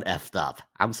sorry, you done effed up.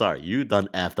 I'm sorry, you done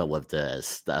effed up with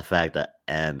this. The fact that,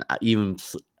 and even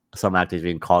some actors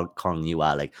even calling you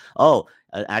out, like, oh,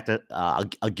 an actor,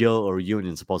 a guild or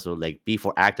union supposed to like be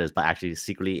for actors, but actually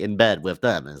secretly in bed with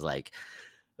them. It's like,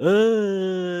 yeah,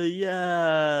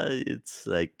 it's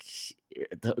like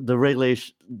the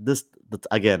regulation.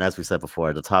 Again, as we said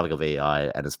before, the topic of AI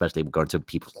and especially going to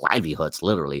people's livelihoods,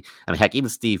 literally. I mean, heck, even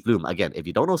Steve Bloom. Again, if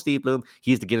you don't know Steve Bloom,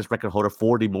 he's the Guinness record holder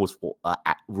for the most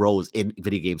roles in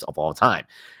video games of all time.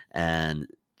 And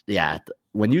yeah,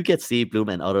 when you get Steve Bloom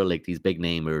and other like these big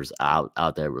namers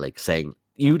out there like saying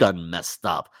you done messed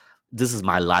up, this is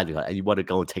my livelihood, and you want to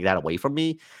go and take that away from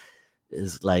me,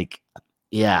 is like,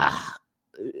 yeah,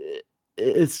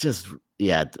 it's just,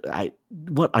 yeah.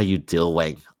 What are you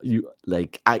doing? You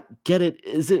like, I get it.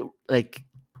 Is it like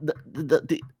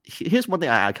here's one thing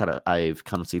I've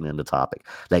kind of seen in the topic.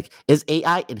 Like, is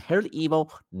AI inherently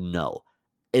evil? No.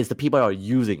 Is the people that are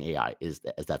using AI is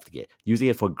that the using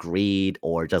it for greed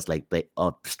or just like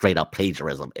straight up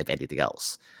plagiarism, if anything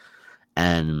else?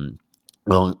 And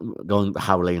going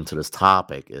how relating to this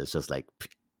topic is just like,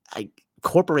 I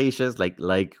corporations like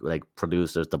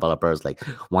producers, developers like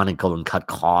want to go and cut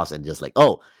costs and just like,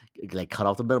 oh, like cut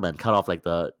off the middleman, cut off like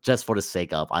the just for the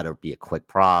sake of either be a quick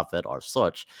profit or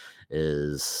such,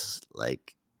 is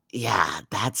like, yeah,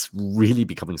 that's really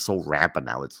becoming so rampant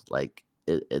now. It's like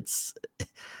it's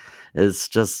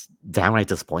just downright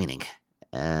disappointing.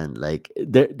 And like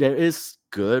there is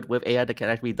good with AI that can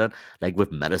actually be done, like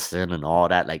with medicine and all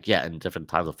that. Like, yeah, in different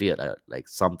types of field, like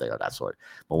something of that sort.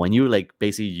 But when you like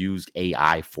basically use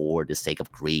AI for the sake of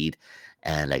greed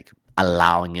and like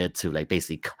allowing it to like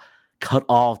basically cut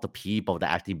off the people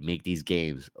that actually make these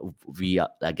games via,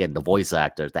 again, the voice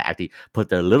actors that actually put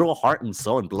their little heart and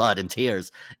soul and blood and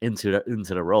tears into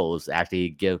the roles to actually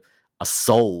give a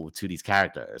soul to these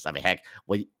characters. I mean, heck,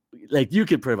 when like you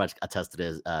can pretty much attest to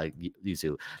this, you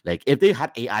two. Like, if they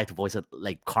had AI to voice it,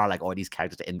 like Karlach or these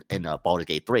characters in Baldur's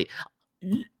Gate 3,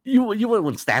 you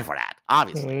wouldn't stand for that,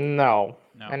 obviously. No.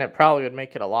 And it probably would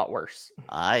make it a lot worse.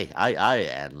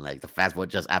 And like the fans would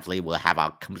just absolutely will have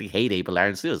a complete heyday for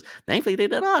Larry Seals. Thankfully, they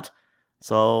did not.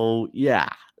 So yeah,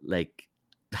 like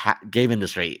game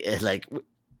industry is like,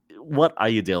 what are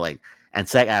you doing? And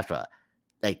SAG-AFTRA,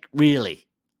 like, really,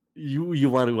 you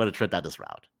want to tread down this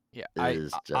route? Yeah,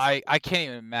 Just I can't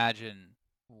even imagine.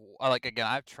 Like, again,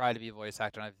 I've tried to be a voice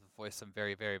actor and I've voiced some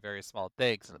very, very, very small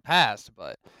things in the past,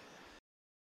 but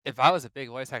if I was a big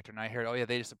voice actor and I heard, oh yeah,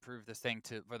 they just approved this thing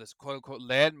for this quote unquote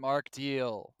landmark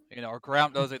deal, or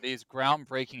those are these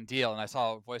groundbreaking deal, and I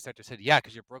saw a voice actor said, yeah,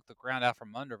 because you broke the ground out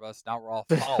from under us, now we're all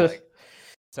falling.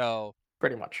 So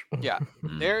pretty much. Yeah,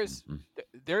 there's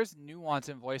nuance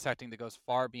in voice acting that goes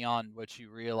far beyond what you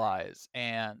realize,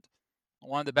 and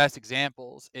one of the best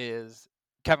examples is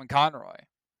Kevin Conroy.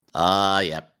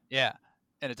 Yep. Yeah,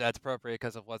 and that's appropriate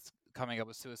because of what's coming up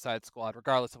with Suicide Squad,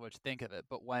 regardless of what you think of it.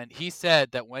 But when he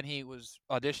said that when he was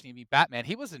auditioning to be Batman,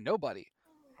 he was a nobody.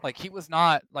 Like, he was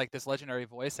not like this legendary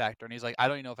voice actor, and he's like, I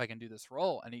don't even know if I can do this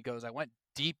role. And he goes, I went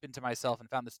deep into myself and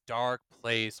found this dark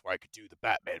place where I could do the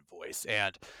Batman voice.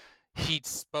 And he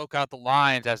spoke out the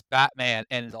lines as Batman,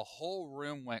 and the whole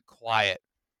room went quiet.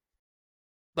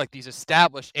 Like, these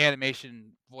established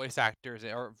animation voice actors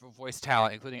or voice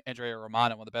talent, including Andrea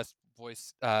Romano, one of the best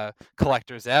voice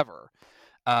collectors ever,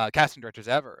 casting directors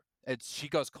ever. She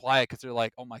goes quiet because they're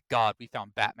like, "Oh my God, we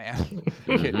found Batman!"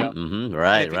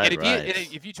 Right.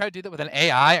 If you try to do that with an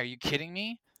AI, are you kidding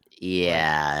me?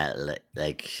 Yeah,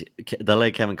 the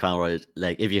late Kevin Conroy.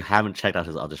 Like, if you haven't checked out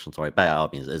his audition story, by all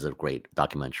means, is a great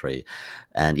documentary.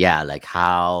 And yeah, like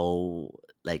how,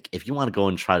 like, if you want to go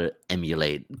and try to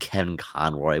emulate Kevin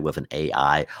Conroy with an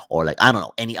AI, or like, I don't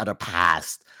know, any other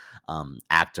past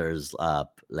actors,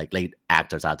 like late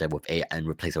actors out there with AI, and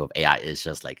replace it with AI, is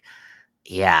just like,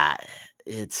 yeah,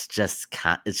 it's just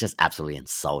absolutely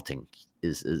insulting.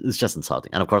 It's just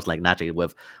insulting. And of course, like, naturally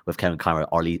with Kevin Conroy,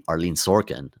 Arlene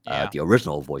Sorkin, the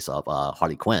original voice of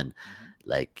Harley Quinn,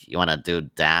 like, you want to do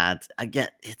that again?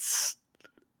 It's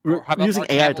using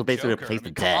Mark AI Hamill to basically Joker? replace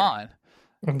the Come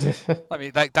dead. on. I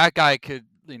mean, that guy could,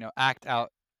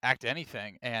 act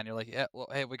anything, and you're like, yeah, well,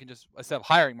 hey, we can just, instead of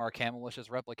hiring Mark Hamill, let's just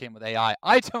replicate him with AI.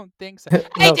 I don't think so.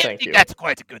 I don't think that's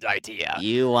quite a good idea.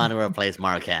 You want to replace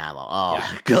Mark Hamill? Oh,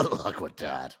 yeah. Good luck with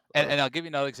that. And I'll give you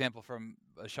another example from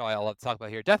a show I love to talk about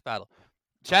here, Death Battle.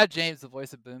 Chad James, the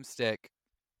voice of Boomstick,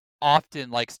 often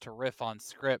likes to riff on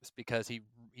scripts because he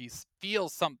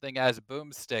feels something as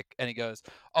Boomstick, and he goes,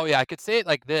 oh yeah, I could say it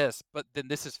like this, but then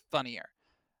this is funnier.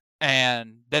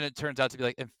 And then it turns out to be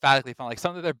like emphatically fun. Like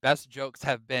some of their best jokes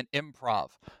have been improv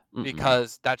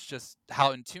because that's just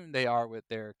how in tune they are with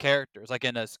their characters. Like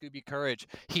in a Scooby Courage,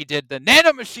 he did the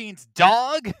nanomachines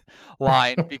dog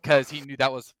line because he knew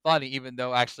that was funny, even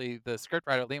though actually the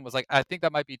scriptwriter Liam was like, I think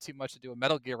that might be too much to do a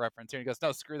Metal Gear reference here. And he goes,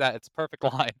 no, screw that. It's a perfect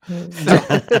line.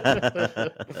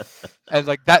 And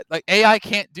like that, like AI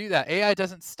can't do that. AI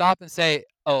doesn't stop and say,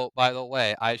 oh, by the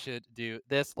way, I should do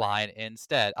this line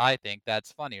instead. I think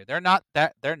that's funnier. They're not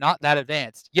that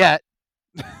advanced yet.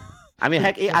 I mean,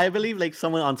 heck, I believe like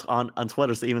someone on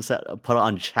Twitter even said, put it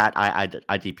on chat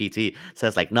IGPT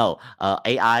says like, no,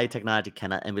 AI technology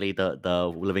cannot emulate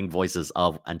the living voices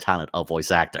of and talent of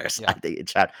voice actors. Yeah. I think in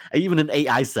chat, even an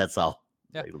AI said so.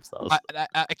 Yeah. Like themselves.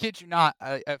 I kid you not.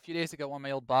 A few days ago, one of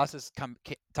my old bosses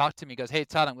talked to me. Goes, "Hey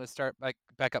Todd, I'm going to start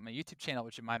back up my YouTube channel.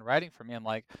 Would you mind writing for me?" I'm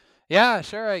like, "Yeah,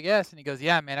 sure, I guess." And he goes,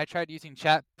 "Yeah, man, I tried using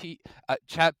Chat GGP,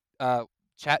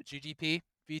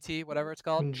 VT, whatever it's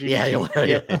called." Yeah.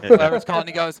 Whatever it's called. And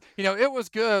he goes, it was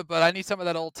good, but I need some of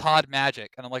that old Todd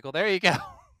magic. And I'm like, well, there you go.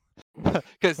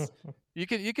 Because you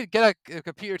could get a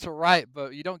computer to write,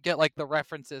 but you don't get like the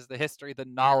references, the history, the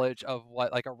knowledge of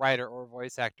what like a writer or a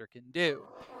voice actor can do,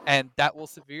 and that will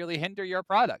severely hinder your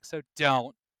product. So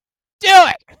don't do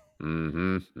it.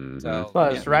 So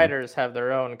Plus, writers have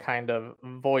their own kind of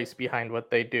voice behind what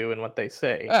they do and what they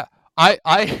say. Yeah.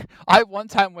 I one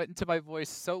time went into my voice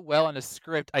so well in a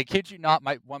script. I kid you not,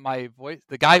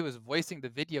 the guy who was voicing the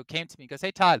video came to me and goes, "Hey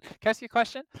Todd, can I ask you a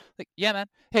question?" Like, "Yeah, man.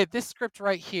 Hey, this script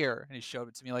right here." And he showed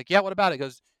it to me like, "Yeah, what about it?" He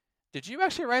goes, "Did you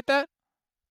actually write that?"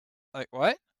 Like,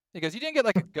 "What?" He goes, "You didn't get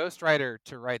like a ghostwriter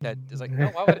to write that." It's like, "No,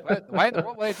 why in the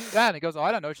world would I do that?" And he goes, "Oh,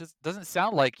 I don't know. It just doesn't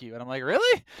sound like you." And I'm like,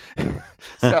 "Really?"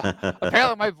 So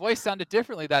apparently my voice sounded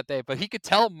differently that day, but he could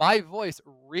tell my voice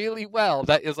really well.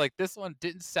 That is like, this one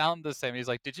didn't sound the same. And he's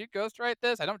like, "Did you ghostwrite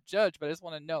this? I don't judge, but I just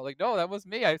want to know." Like, "No, that was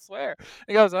me, I swear."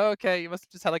 He goes, "Oh, okay, you must have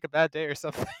just had like a bad day or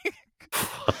something."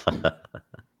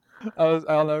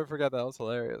 I'll never forget that. That was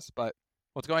hilarious. But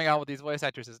what's going on with these voice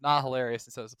actors is not hilarious.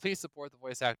 And so please support the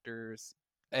voice actors.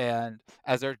 And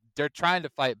as they're trying to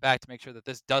fight back to make sure that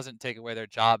this doesn't take away their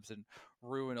jobs and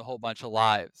ruin a whole bunch of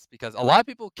lives, because a lot of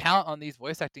people count on these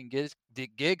voice acting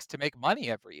gigs to make money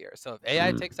every year. So if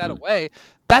AI takes that away,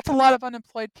 that's a lot of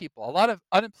unemployed people, a lot of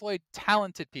unemployed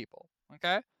talented people.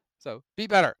 Okay, so be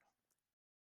better.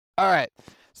 All right.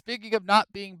 Speaking of not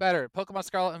being better, Pokemon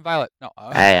Scarlet and Violet. No.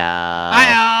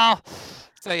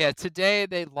 So yeah, today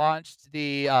they launched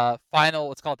the final,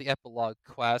 what's called the epilogue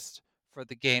quest for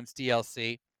the game's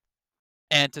DLC.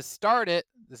 And to start it,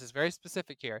 this is very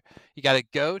specific here. You got to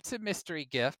go to Mystery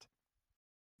Gift.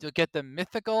 You'll get the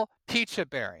mythical Pecha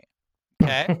Berry.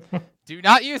 Okay? Do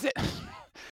not use it.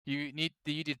 You need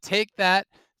to take that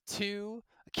to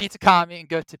Kitakami and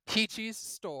go to Peachy's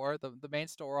store, the main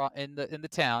store in the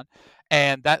town,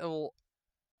 and that will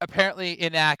apparently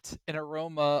enact an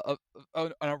aroma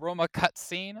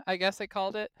cutscene, I guess they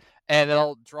called it, and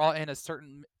it'll draw in a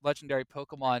certain legendary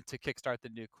Pokemon to kickstart the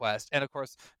new quest. And of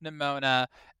course, Nimona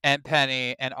and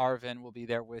Penny and Arvin will be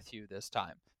there with you this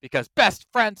time because best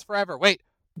friends forever. Wait,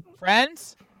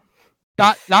 friends?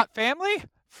 Not family?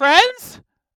 Friends?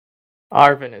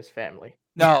 Arvin is family.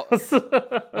 No.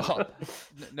 Well,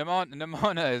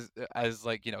 Nimona is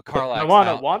like, Karlach.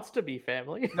 Nimona wants to be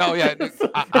family. No, yeah,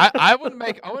 I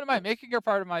wouldn't mind making her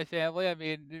part of my family. I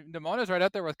mean, Nimona's right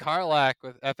up there with Karlach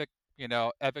with epic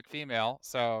female.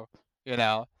 So,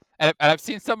 and I've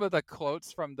seen some of the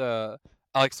quotes from the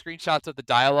like screenshots of the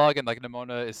dialogue, and like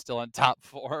Nimona is still in top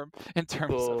form in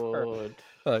terms of her.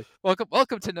 Like,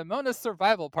 welcome to Nimona's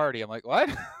survival party. I'm like, what?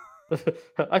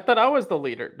 I thought I was the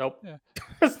leader. Nope. Yeah.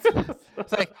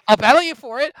 It's like, I'll battle you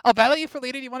for it. I'll battle you for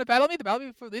leader. Do you want to battle me? To battle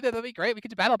me for leader, that'll be great. We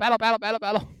could battle.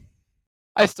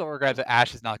 I still regret that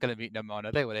Ash is not going to meet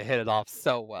Nimona. They would have hit it off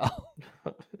so well.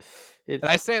 And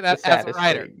I say that as a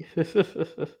writer.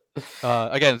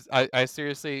 Again, I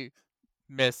seriously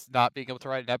miss not being able to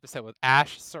write an episode with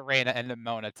Ash, Serena, and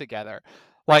Nimona together.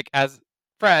 Like as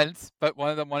friends, but one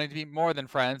of them wanting to be more than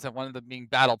friends and one of them being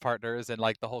battle partners and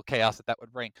like the whole chaos that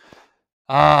would bring.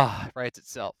 It writes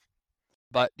itself.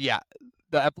 But yeah,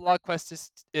 the epilogue quest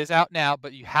is out now,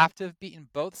 but you have to have beaten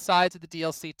both sides of the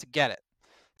DLC to get it.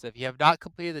 So if you have not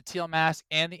completed the Teal Mask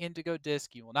and the Indigo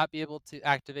Disc, you will not be able to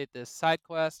activate this side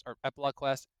quest or epilogue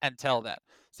quest until then.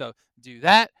 So do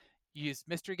that, use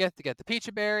Mystery Gift to get the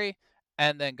Pecha Berry,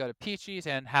 and then go to Peachy's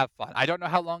and have fun. I don't know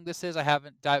how long this is. I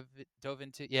haven't dove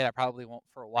into it yet. I probably won't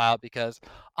for a while because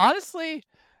honestly,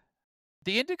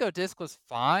 the Indigo Disc was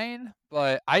fine,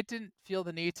 but I didn't feel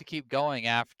the need to keep going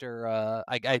after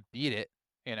I beat it,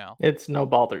 It's no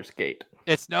Baldur's Gate.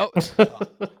 It's no.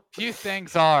 Few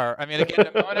things are. I mean, again,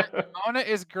 Nimona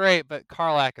is great, but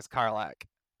Karlach is Karlach.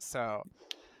 So,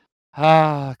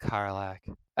 Karlach.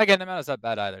 Again, Nimona's not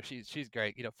bad either. She's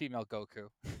great. Female Goku.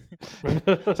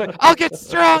 It's like, I'll get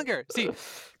stronger. See,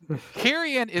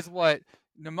 Kyrian is what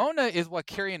Nimona is what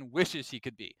Kyrian wishes he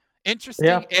could be.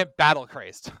 Interesting and battle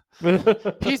crazed.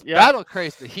 He's battle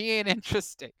crazed, but he ain't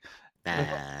interesting.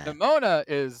 Nimona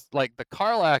is like the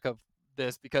Karlach of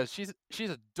this because she's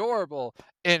adorable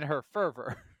in her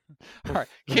fervor. All right,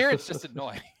 Kyrian's just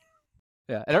annoying.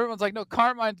 Yeah, and everyone's like, no,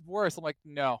 Carmine's worse. I'm like,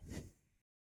 no.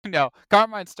 No,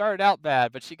 Carmine started out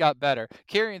bad, but she got better.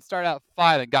 Kyrian started out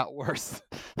fine and got worse.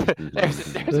 there's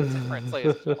a difference,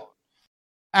 ladies and gentlemen.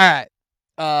 All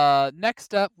right.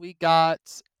 Next up, we got.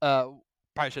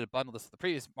 Probably should have bundled this with the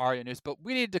previous Mario news, but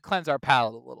we need to cleanse our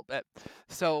palate a little bit.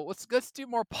 So let's do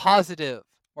more positive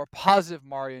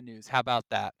Mario news. How about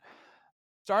that?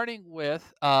 Starting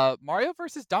with Mario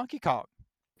versus Donkey Kong.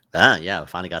 Yeah, we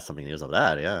finally got something news of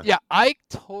that. Yeah. Yeah, I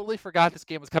totally forgot this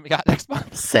game was coming out next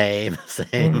month. Same.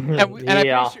 And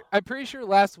I'm pretty sure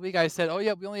last week I said, oh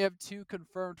yeah, we only have 2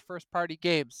 confirmed first-party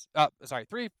games.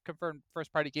 3 confirmed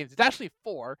first-party games. It's actually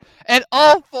 4, and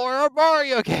all 4 are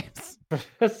Mario games.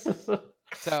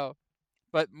 So,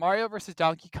 but Mario vs.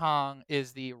 Donkey Kong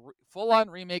is the full-on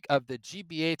remake of the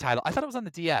GBA title. I thought it was on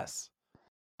the DS.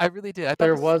 I really did. I thought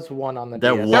there was one on the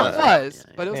DS. There was,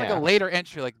 but it was like a later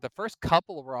entry. Like the first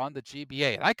couple were on the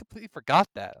GBA, and I completely forgot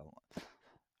that.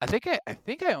 I think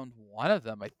I owned one of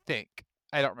them. I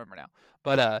don't remember now.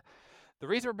 But the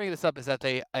reason we're bringing this up is that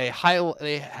they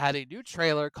had a new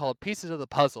trailer called Pieces of the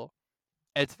Puzzle.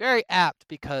 And it's very apt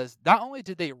because not only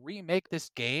did they remake this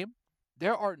game,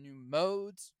 there are new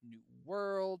modes, new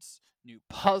worlds, new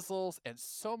puzzles, and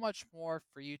so much more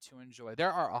for you to enjoy.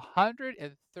 There are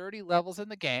 130 levels in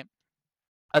the game,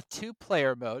 a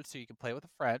 2-player mode, so you can play with a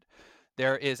friend.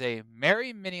 There is a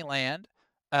Merry Mini Land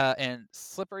and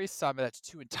Slippery Summit. That's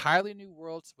 2 entirely new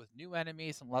worlds with new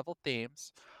enemies and level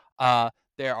themes.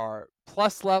 There are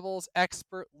plus levels,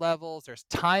 expert levels. There's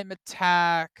time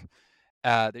attack.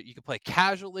 That you can play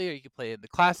casually, or you can play in the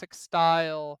classic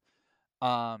style.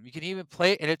 You can even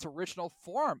play it in its original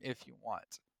form if you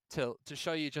want to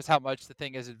show you just how much the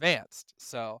thing is advanced.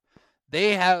 So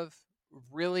they have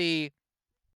really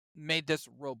made this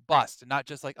robust and not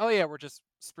just like, oh yeah, we're just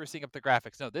sprucing up the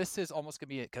graphics. No, this is almost going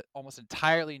to be an almost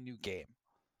entirely new game.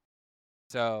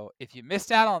 So if you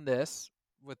missed out on this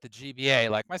with the GBA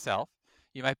like myself,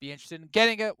 you might be interested in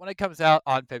getting it when it comes out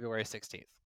on February 16th.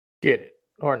 Get it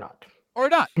or not. Or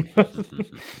not.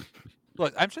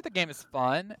 Look, I'm sure the game is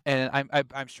fun, and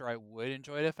I'm sure I would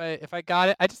enjoy it if I got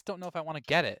it. I just don't know if I want to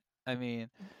get it. I mean,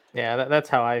 yeah, that's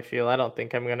how I feel. I don't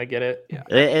think I'm gonna get it. Yeah,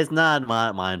 it's not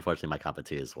my unfortunately my cup of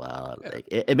tea as well. Yeah. Like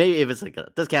it maybe if it's like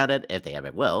discounted, if they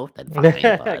ever will, then fine.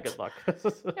 But... Good luck.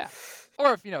 Yeah,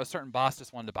 or if a certain boss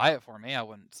just wanted to buy it for me, I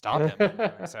wouldn't stop him from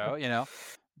doing so.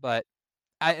 But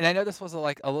I know this was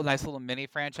a nice little mini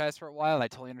franchise for a while, and I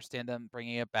totally understand them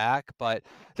bringing it back. But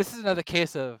this is another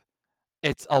case of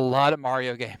it's a lot of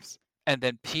Mario games, and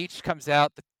then Peach comes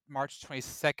out March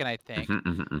 22nd, I think.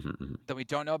 Then we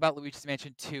don't know about Luigi's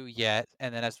Mansion 2 yet,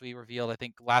 and then as we revealed, I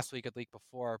think last week or the week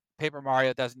before, Paper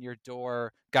Mario Dozen Your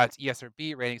Door got its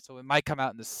ESRB rating, so it might come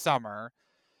out in the summer.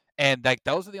 And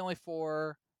those are the only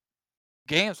 4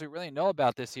 games we really know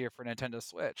about this year for Nintendo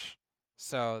Switch,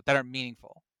 so that are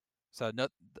meaningful. So no,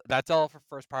 that's all for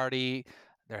first party.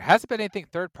 There hasn't been anything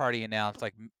third party announced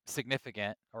like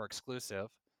significant or exclusive.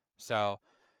 So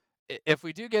if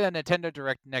we do get a Nintendo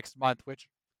Direct next month, which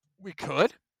we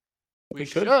could, we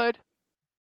should,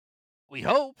 we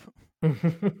hope.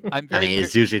 I mean,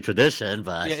 it's usually tradition,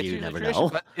 but you never know.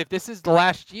 But if this is the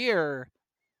last year,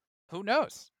 who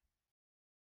knows?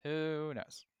 Who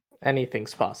knows?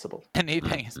 Anything's possible.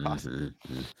 Anything is possible.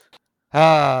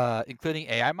 Including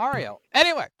AI Mario.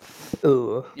 Anyway.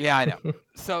 Ooh. Yeah, I know.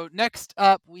 So next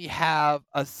up, we have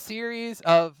a series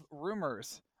of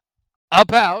rumors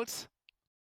about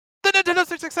the Nintendo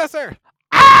Switch successor.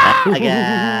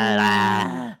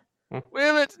 Again.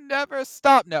 Will it never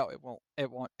stop? No, it won't. It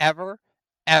won't ever,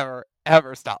 ever,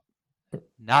 ever stop.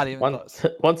 Not even close.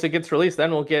 Once it gets released,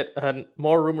 then we'll get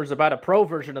more rumors about a pro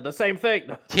version of the same thing.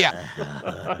 Yeah.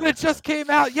 It just came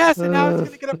out. Yes, and now it's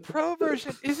going to get a pro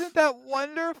version. Isn't that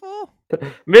wonderful?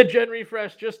 Mid-gen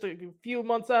refresh, just a few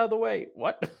months out of the way.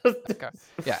 What? Okay.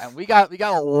 Yeah, and we got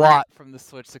a lot from the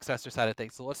Switch successor side of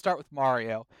things. So let's start with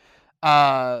Mario.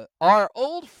 Our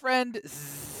old friend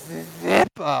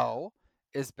Zippo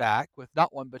is back with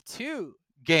not one but 2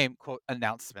 game quote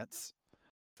announcements.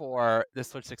 for the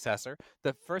Switch successor.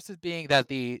 The first is being that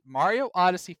the Mario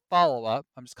Odyssey follow-up,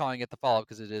 I'm just calling it the follow-up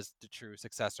because it is the true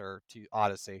successor to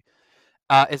Odyssey,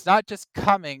 it's not just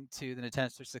coming to the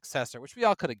Nintendo Switch successor, which we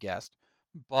all could have guessed,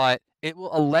 but it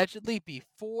will allegedly be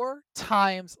 4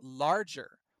 times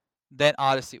larger than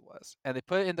Odyssey was. And they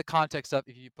put it in the context of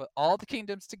if you put all the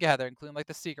kingdoms together, including like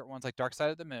the secret ones like Dark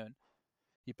Side of the Moon,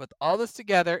 you put all this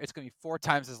together, it's going to be 4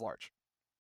 times as large.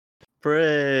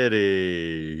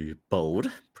 Pretty bold.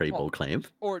 Pretty Well, bold claim.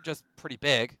 Or just pretty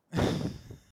big.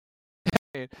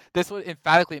 This would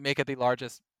emphatically make it the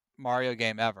largest Mario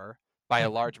game ever by a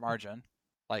large margin.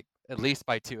 Like, at least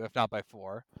by 2, if not by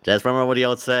 4. Just remember what the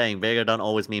old saying, bigger don't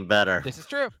always mean better. This is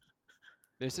true.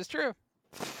 This is true.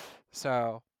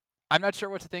 So, I'm not sure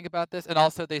what to think about this. And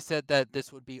also, they said that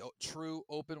this would be true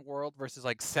open world versus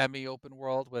like semi-open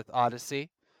world with Odyssey,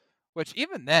 which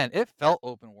even then, it felt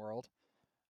open world.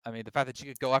 I mean, the fact that you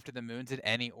could go after the moons in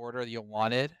any order you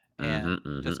wanted and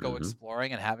just go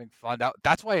exploring and having fun.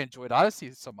 That's why I enjoyed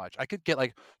Odyssey so much. I could get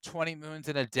like 20 moons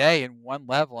in a day in one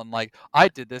level, and like I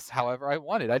did this however I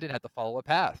wanted. I didn't have to follow a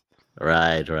path.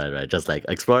 Right. Just like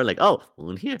explore, like, oh,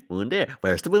 moon here, moon there.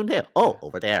 Where's the moon there? Oh,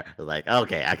 over there. It's like,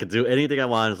 okay, I could do anything I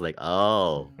want. It's like,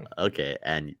 oh, okay.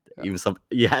 And even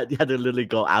you had to literally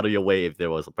go out of your way if there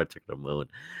was a particular moon.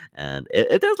 And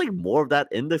if there's like more of that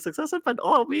in the successor, but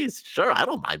all means, sure, I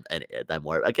don't mind any that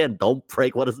more. Again, don't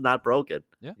break what is not broken.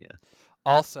 Yeah.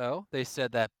 Also, they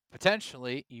said that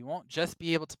potentially you won't just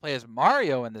be able to play as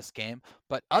Mario in this game,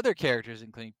 but other characters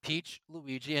including Peach,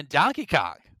 Luigi, and Donkey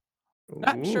Kong.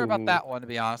 Not sure about that one, to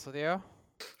be honest with you.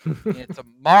 It's a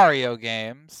Mario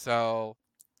game, so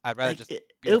I'd rather just.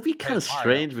 It'll be kind of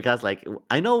strange because, like,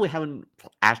 I know we haven't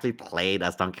actually played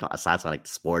as Donkey Kong aside from like the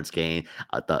sports game,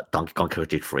 the Donkey Kong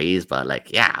Country Freeze, but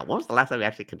like, yeah, when was the last time we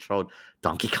actually controlled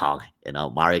Donkey Kong in a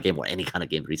Mario game or any kind of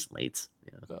game recently? It's,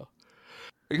 So,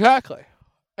 exactly.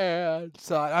 And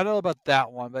so I don't know about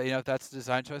that one, but if that's the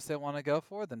design choice they want to go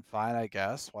for, then fine, I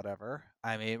guess, whatever.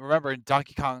 I mean, remember in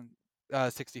Donkey Kong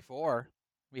 64,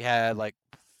 we had like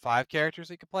 5 characters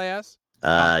we could play as.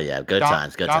 Yeah, good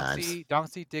times. Donksy,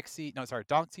 Dixie,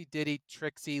 Donksy, Diddy,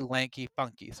 Trixie, Lanky,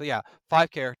 Funky. So yeah, 5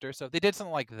 characters. So if they did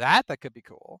something like that, that could be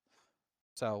cool.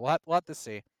 So we'll have to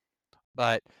see.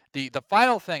 But the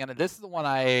final thing, and this is the one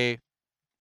I'm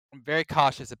very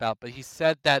cautious about, but he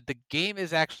said that the game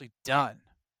is actually done,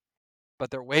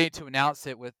 but they're waiting to announce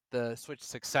it with the Switch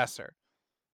successor.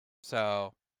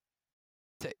 So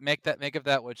make of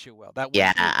that what you will.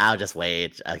 I'll just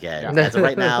wait. Okay, as of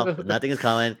right now, nothing is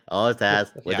coming. All it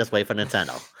has, we'll just wait for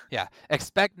Nintendo. Yeah,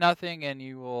 expect nothing, and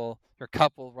your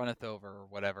cup will runneth over, or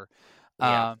whatever.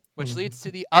 Which leads to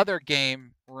the other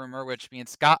game rumor, which me and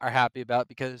Scott are happy about,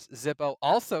 because Zippo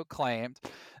also claimed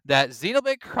that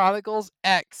Xenoblade Chronicles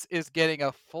X is getting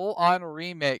a full-on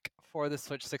remake for the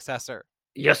Switch successor.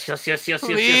 Yes. Please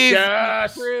be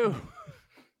true.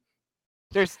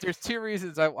 There's 2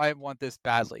 reasons I want this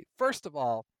badly. First of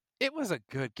all, it was a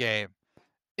good game.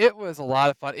 It was a lot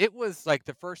of fun. It was like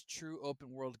the first true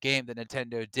open world game that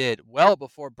Nintendo did well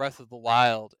before Breath of the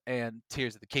Wild and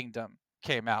Tears of the Kingdom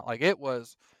came out. Like,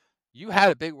 you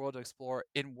had a big world to explore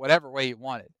in whatever way you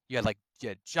wanted. You had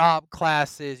job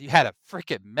classes, you had a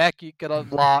freaking mech you could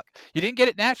unlock. You didn't get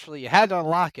it naturally, you had to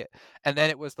unlock it. And then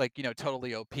it was like,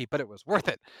 totally OP, but it was worth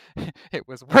it. It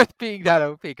was worth being that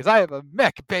OP because I have a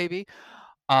mech, baby.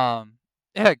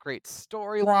 It had a great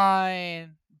storyline,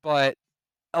 but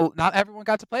not everyone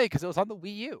got to play it because it was on the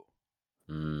Wii U.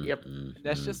 Yep.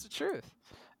 That's just the truth.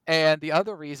 And the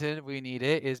other reason we need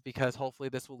it is because hopefully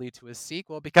this will lead to a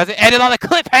sequel because it ended on a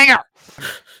cliffhanger.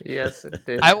 Yes, it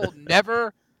did. I will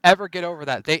never, ever get over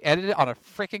that. They ended it on a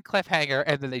freaking cliffhanger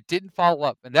and then they didn't follow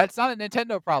up. And that's not a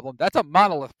Nintendo problem. That's a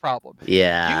Monolith problem.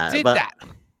 Yeah. You did that.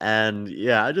 And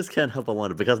yeah, I just can't help but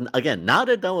wonder because again, now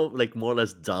they're done with, like, more or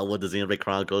less done with the Xenoblade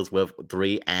Chronicles with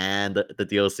 3 and the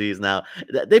DLCs. Now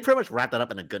they pretty much wrapped that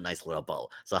up in a good, nice little bow.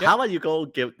 So how about you go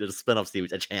give the spin-off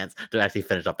series a chance to actually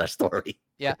finish up that story?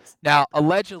 Yeah. Now,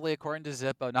 allegedly, according to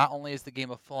Zippo, not only is the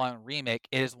game a full-on remake,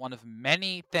 it is one of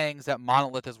many things that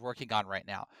Monolith is working on right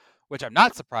now, which I'm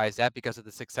not surprised at because of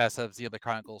the success of Xenoblade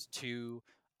Chronicles 2,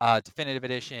 Definitive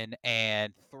Edition,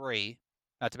 and 3.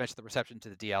 Not to mention the reception to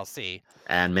the DLC.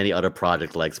 And many other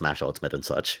projects like Smash Ultimate and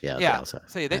such. Yeah. So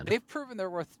they've proven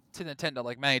their worth to Nintendo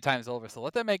like many times over. So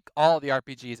let them make all the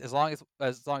RPGs as long as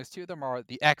 2 of them are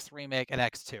the X remake and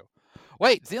X2.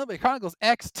 Wait, Xenoblade Chronicles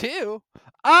X2?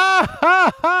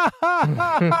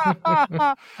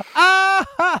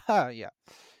 Yeah.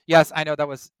 Yes, I know that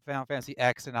was Final Fantasy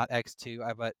X and not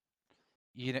X2, but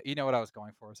you know what I was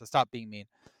going for, so stop being mean.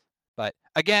 But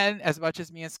again, as much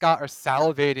as me and Scott are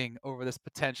salivating over this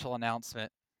potential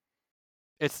announcement,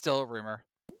 It's still a rumor.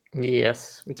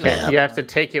 Yes, Just a you have rumor. to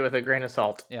take it with a grain of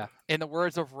salt. Yeah. In the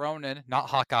words of Ronan, not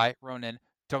Hawkeye, Ronan,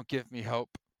 don't give me hope.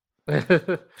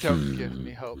 Don't give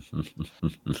me hope.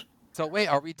 So wait,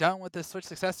 are we done with the Switch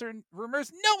successor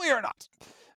rumors? No, we are not.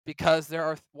 Because there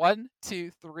are 1, 2,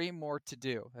 3 more to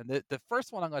do. And the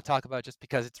first one I'm going to talk about just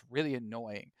because it's really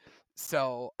annoying.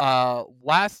 So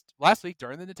last week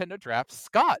during the Nintendo draft,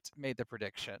 Scott made the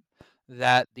prediction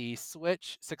that the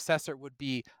Switch successor would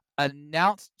be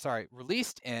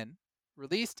released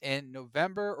in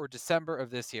November or December of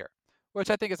this year, which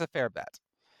I think is a fair bet.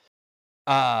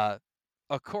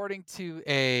 According to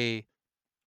a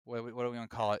what do we want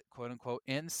to call it, quote unquote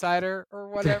insider or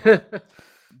whatever,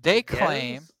 they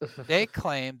claim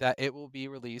that it will be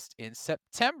released in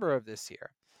September of this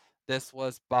year. This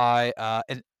was by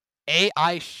an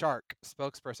AI Shark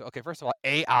spokesperson. Okay, first of all,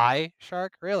 AI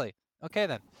Shark, really? Okay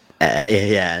then.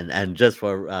 Yeah, and just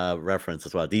for reference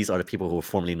as well, these are the people who were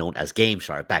formerly known as Game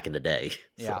Shark back in the day.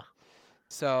 Yeah.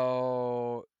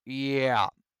 So yeah.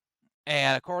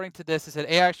 And according to this, it said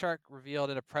AI Shark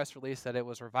revealed in a press release that it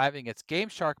was reviving its Game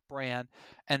Shark brand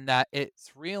and that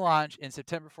its relaunch in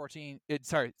September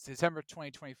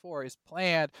 2024 is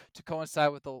planned to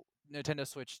coincide with the Nintendo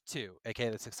Switch 2, aka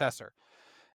the successor.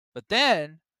 But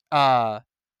then, in a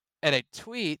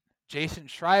tweet, Jason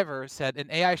Shriver said, an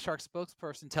AI Shark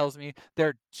spokesperson tells me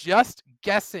they're just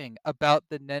guessing about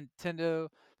the Nintendo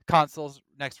console's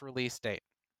next release date.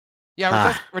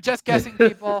 Yeah, we're just guessing,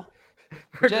 people.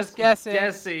 We're just guessing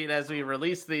as we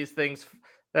release these things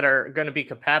that are going to be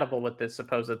compatible with this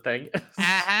supposed thing.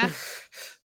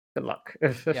 Good luck.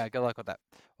 Yeah, good luck with that.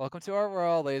 Welcome to our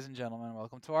world, ladies and gentlemen.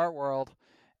 Welcome to our world.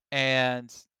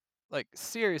 And like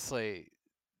seriously,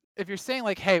 if you're saying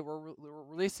like, hey, we're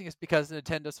releasing this because the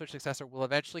Nintendo Switch successor will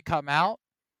eventually come out,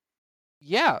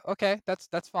 yeah, okay, that's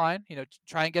fine. You know,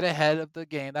 try and get ahead of the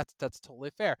game. That's totally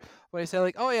fair. When you say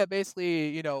like, oh yeah, basically,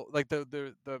 you know, like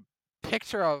the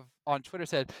picture of on Twitter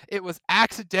said it was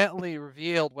accidentally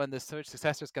revealed when the Switch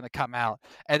successor is going to come out,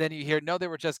 and then you hear no, they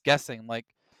were just guessing. Like,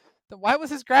 then why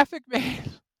was this graphic made?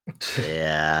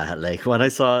 Yeah, like when I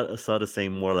saw the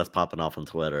same more or less popping off on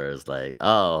Twitter, it's like,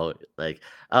 oh,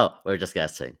 we're just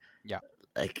guessing. Yeah.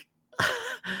 Like,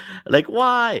 like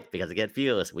why? Because to get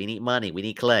views, we need money, we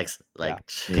need clicks. Like,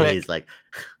 yeah. jeez, Click. like,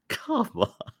 come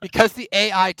on. Because the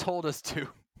AI told us to.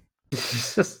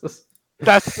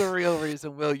 That's the real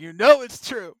reason, Will. You know it's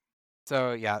true.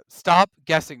 So yeah, stop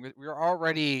guessing. We're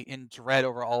already in dread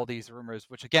over all these rumors,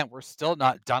 which again, we're still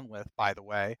not done with, by the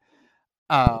way.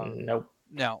 Nope.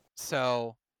 No.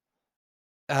 So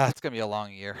it's gonna be a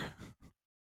long year.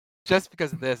 Just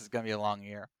because of this, it's gonna be a long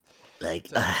year. Like,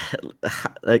 So,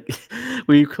 like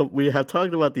we have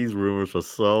talked about these rumors for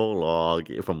so long,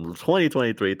 from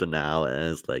 2023 to now,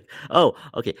 and it's like, oh,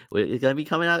 okay, it's gonna be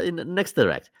coming out in the next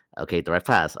Direct. Okay, Direct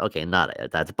Pass. Okay, not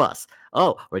it. That's a bus.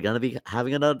 Oh, we're gonna be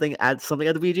having another thing at something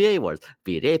at the VGA Awards.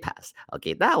 VGA Pass.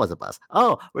 Okay, that was a bus.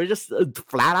 Oh, we're just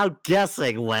flat out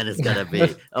guessing when it's gonna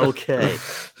be. Okay,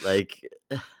 like.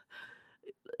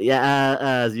 Yeah,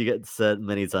 as you get said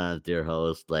many times, dear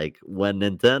host, like when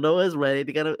Nintendo is ready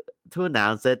to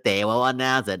announce it, they will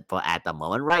announce it. But at the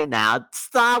moment, right now,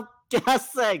 stop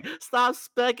guessing, stop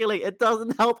speculating. It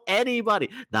doesn't help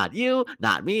anybody. Not you,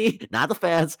 not me, not the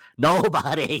fans,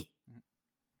 nobody.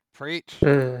 Preach,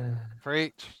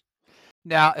 preach.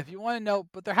 Now, if you want to know,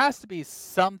 but there has to be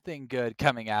something good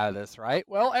coming out of this, right?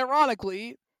 Well,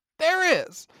 ironically, there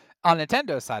is on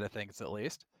Nintendo's side of things, at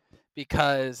least,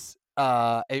 because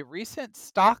a recent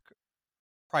stock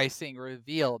pricing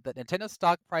revealed that Nintendo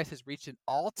stock price has reached an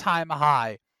all-time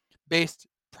high, based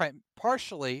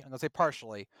partially, I'm gonna say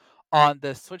partially, on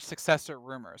the Switch successor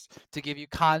rumors. To give you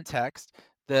context,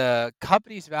 the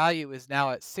company's value is now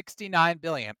at $69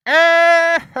 billion.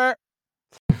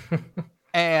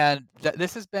 And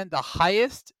this has been the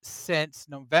highest since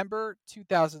November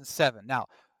 2007. Now,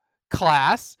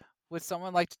 class, would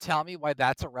someone like to tell me why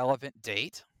that's a relevant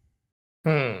date?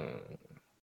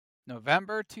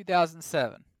 November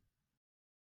 2007.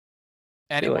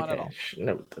 Anyone at all? I should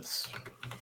note this.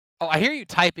 Oh, I hear you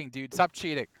typing, dude. Stop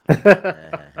cheating.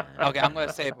 Okay, I'm going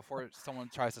to say it before someone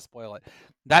tries to spoil it.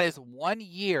 That is 1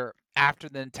 year after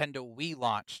the Nintendo Wii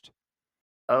launched.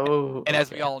 Oh, and as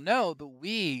we all know, the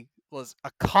Wii was a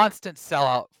constant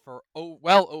sellout for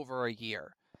well over a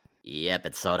year. Yep,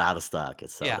 it's sold out of stock.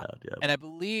 It's sold out. Yep. And I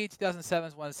believe 2007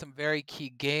 is when some very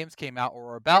key games came out or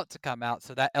were about to come out,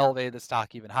 so that elevated the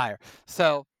stock even higher.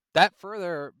 So that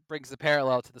further brings the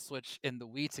parallel to the Switch and the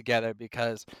Wii together,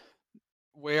 because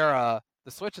where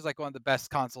the Switch is like one of the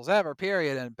best consoles ever,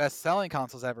 period, and best-selling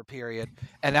consoles ever, period,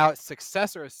 and now its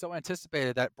successor is so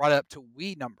anticipated that it brought it up to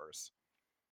Wii numbers.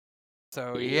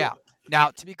 So yeah.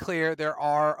 Now, to be clear, there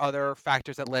are other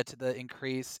factors that led to the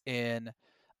increase in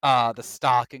the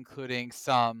stock, including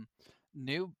some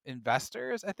new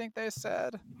investors, I think they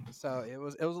said. So it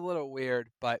was a little weird,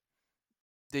 but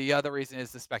the other reason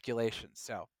is the speculation.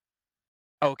 So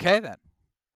okay then.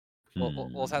 We'll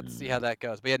just have to see how that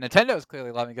goes. But yeah, Nintendo's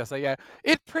clearly loving it. So yeah,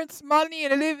 it prints money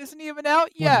and it isn't even out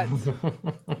yet.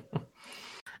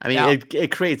 I mean, Now-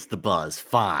 it creates the buzz,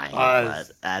 fine, Buzz.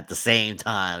 but at the same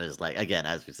time, it's like, again,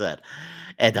 as we said,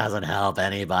 it doesn't help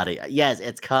anybody. Yes,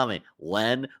 it's coming.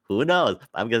 When? Who knows?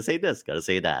 I'm gonna say this, gonna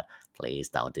say that. Please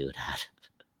don't do that.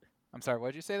 I'm sorry, what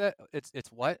did you say that?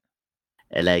 It's what?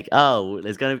 And like, oh,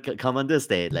 it's gonna come on this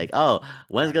date. Like, oh,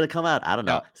 when's it gonna come out? I don't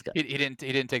know. No, he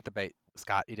didn't take the bait,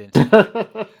 Scott. He didn't.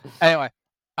 Anyway,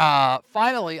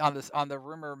 finally on the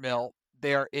rumor mill,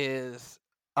 there is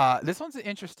this one's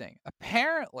interesting.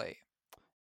 Apparently,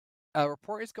 a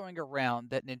report is going around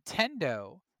that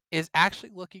Nintendo is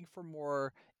actually looking for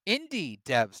more indie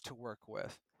devs to work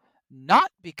with, not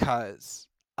because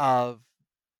of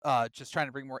just trying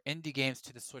to bring more indie games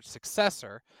to the Switch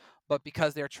successor, but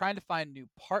because they're trying to find new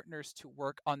partners to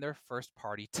work on their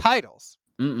first-party titles.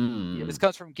 This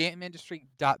comes from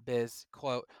GameIndustry.biz,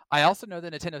 quote, I also know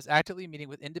that Nintendo is actively meeting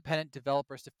with independent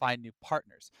developers to find new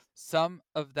partners. Some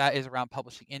of that is around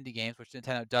publishing indie games, which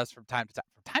Nintendo does from time to time.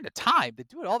 From time to time? They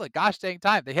do it all the gosh dang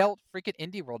time. They held freaking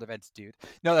Indie World events, dude.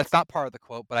 No, that's not part of the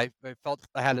quote, but I felt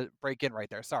I had to break in right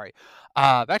there. Sorry.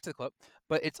 Back to the quote.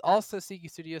 But it's also seeking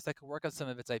studios that can work on some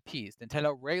of its IPs.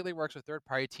 Nintendo regularly works with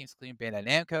third-party teams including Bandai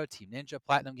Namco, Team Ninja,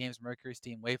 Platinum Games, Mercury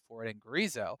Steam, WayForward, and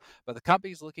Grizo. But the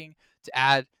company is looking to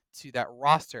add to that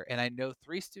roster, and I know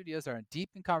 3 studios are in deep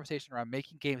conversation around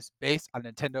making games based on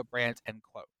Nintendo brands, end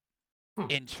quote.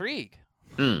 Intrigue.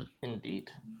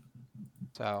 Indeed.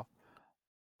 So,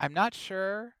 I'm not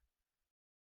sure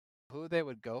who they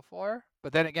would go for,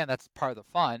 but then again, that's part of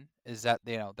the fun, is that,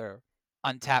 they're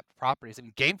untapped properties. I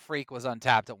mean, Game Freak was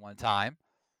untapped at one time.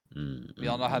 We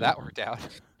all know how that worked out.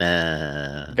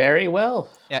 Very well.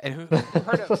 Yeah, and who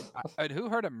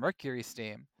heard of Mercury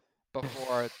Steam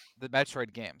before the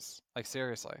Metroid games? Like,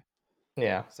 seriously.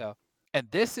 Yeah. So, and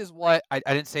this is what I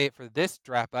didn't say it for this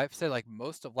draft, but I've said like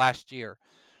most of last year.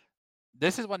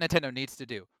 This is what Nintendo needs to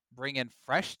do: bring in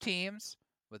fresh teams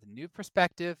with new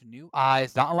perspective, new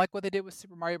eyes, not unlike what they did with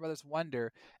Super Mario Bros.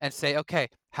 Wonder, and say, okay,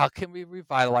 how can we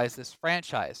revitalize this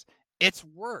franchise? It's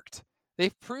worked.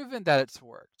 They've proven that it's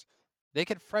worked. They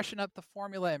can freshen up the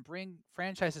formula and bring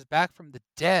franchises back from the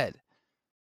dead.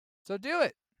 So do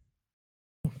it.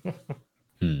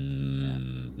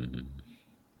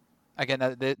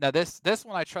 Again, now this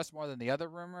one I trust more than the other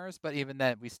rumors, but even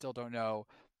then, we still don't know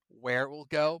where it will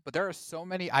go. But there are so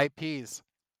many IPs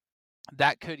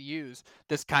that could use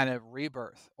this kind of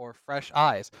rebirth or fresh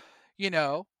eyes.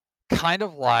 Kind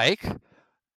of like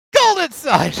Golden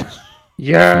Sun.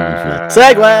 Yeah.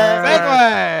 Segue.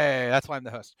 That's why I'm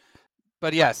the host.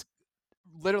 But yes,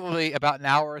 literally about an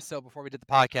hour or so before we did the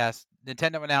podcast,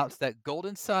 Nintendo announced that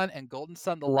Golden Sun and Golden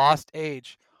Sun: The Lost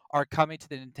Age are coming to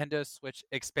the Nintendo Switch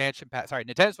expansion pack. Sorry,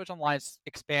 Nintendo Switch Online's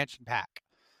expansion pack.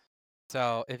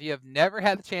 So if you have never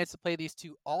had the chance to play these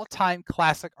 2 all-time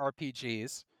classic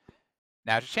RPGs,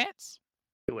 now's your chance.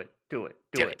 Do it.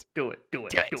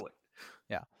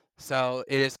 Yeah. So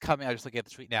it is coming. I just looking at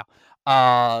the tweet now.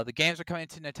 The games are coming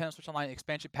to Nintendo Switch Online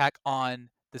expansion pack on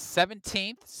the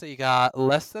 17th. So you got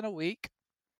less than a week.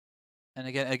 And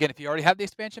again, if you already have the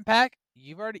expansion pack,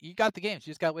 you got the games.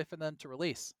 You just got to wait for them to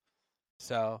release.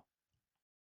 So,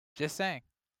 just saying.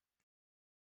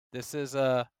 This is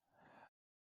I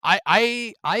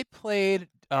played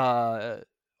what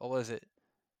was it?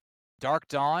 Dark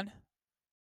Dawn,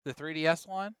 the 3DS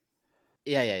one.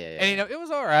 Yeah. And it was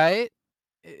all right.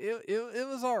 It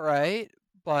was all right,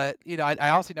 but I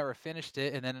honestly never finished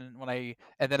it. And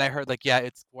then I heard like, yeah,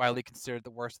 it's widely considered the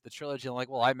worst of the trilogy. I'm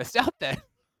like, well, I missed out then.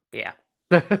 Yeah.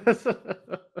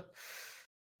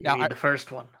 Now, the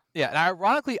first one. Yeah, and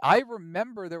ironically, I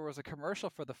remember there was a commercial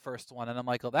for the first one, and I'm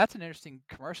like, "Oh, that's an interesting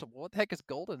commercial. But what the heck is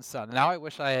Golden Sun?" And now I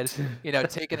wish I had,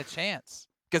 taken a chance,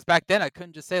 because back then I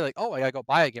couldn't just say like, "Oh, I gotta go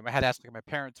buy a game." I had to ask like my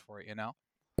parents for it,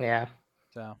 Yeah.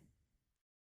 So,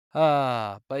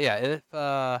 but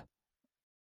yeah,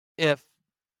 if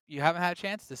you haven't had a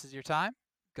chance, this is your time.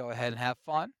 Go ahead and have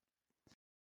fun.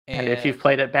 And if you've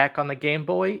played it back on the Game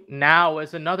Boy, now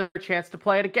is another chance to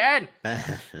play it again.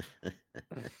 Yeah.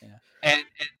 And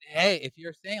hey, if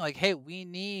you're saying like, hey, we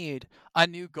need a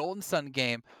new Golden Sun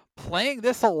game, playing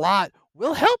this a lot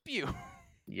will help you.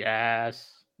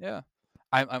 Yes. Yeah.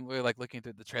 I'm really like looking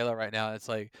through the trailer right now. And it's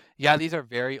like, yeah, these are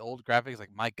very old graphics. Like,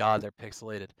 my God, they're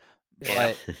pixelated.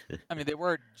 But I mean, they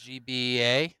were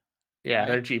GBA, Yeah, right?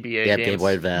 they're GBA Yep, games. Game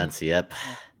Boy Advance. Yep.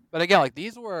 Yeah. But again, like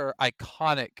these were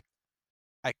iconic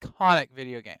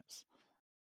video games.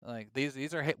 Like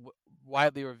these are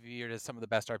widely revered as some of the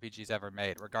best RPGs ever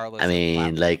made, regardless I of mean,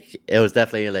 platform. like it was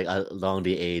definitely like along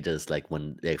the ages, like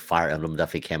when like Fire Emblem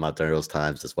definitely came out during those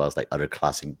times, as well as like other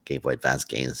classic Game Boy Advance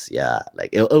games. Yeah, like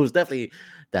it was definitely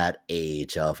that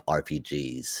age of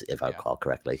RPGs, if I Yeah. recall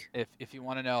correctly. If you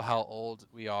want to know how old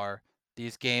we are,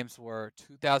 these games were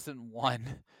 2001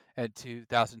 and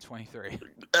 2023.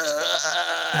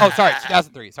 Oh, sorry,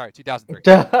 2003. Sorry, 2003.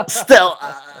 Still,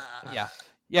 Yeah.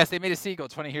 Yes, they made a sequel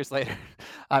 20 years later.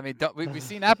 I mean, we've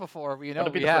seen that before. We know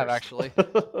Gotta be we the have first. actually.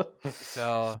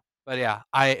 So, but yeah,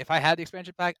 if I had the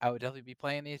expansion pack, I would definitely be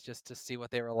playing these just to see what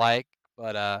they were like.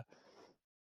 But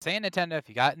saying Nintendo, if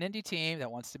you got an indie team that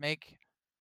wants to make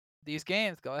these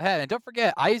games, go ahead. And don't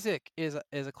forget, Isaac is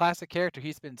a classic character.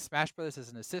 He's been Smash Brothers as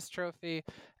an assist trophy,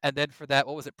 and then for that,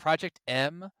 what was it, Project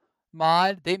M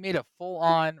mod? They made a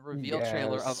full-on reveal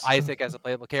trailer of Yes. Isaac as a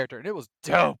playable character, and it was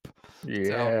dope.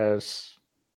 Yes.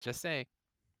 Just saying.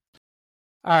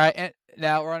 All right, and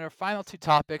now we're on our final two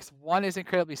topics. One is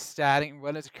incredibly sad, and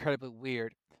one is incredibly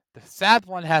weird. The sad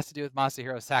one has to do with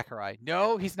Masahiro Sakurai.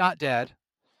 No, he's not dead,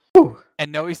 Whew.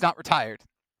 and no, he's not retired.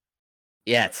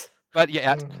 yet. But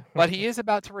but he is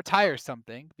about to retire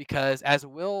something because, as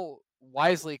Will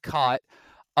wisely caught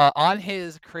on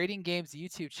his Creating Games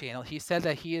YouTube channel, he said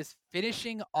that he is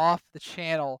finishing off the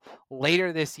channel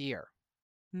later this year.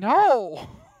 No.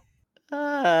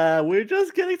 We're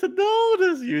just getting to know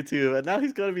this YouTube, and now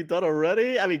he's gonna be done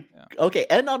already. I mean, Yeah. okay,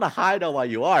 end on a high note while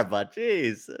you are, but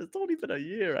jeez, it's only been a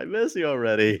year. I miss you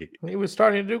already. He was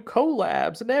starting to do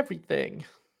collabs and everything.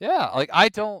 Yeah, like I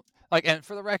don't like, and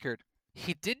for the record,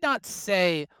 he did not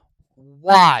say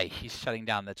why he's shutting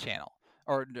down the channel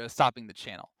or stopping the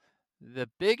channel. The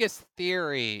biggest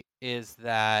theory is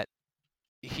that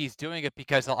he's doing it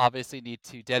because he'll obviously need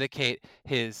to dedicate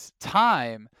his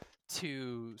time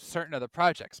to certain other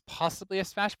projects, possibly a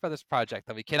Smash Brothers project.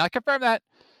 That we cannot confirm that.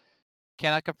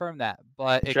 Cannot confirm that,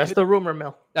 but it Just could. the rumor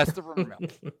mill. That's the rumor mill.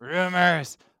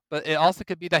 Rumors. But it also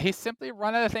could be that he's simply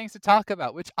run out of things to talk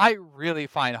about, which I really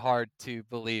find hard to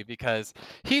believe because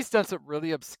he's done some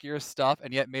really obscure stuff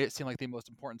and yet made it seem like the most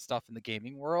important stuff in the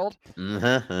gaming world.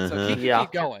 So he could Yeah.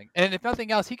 keep going. And if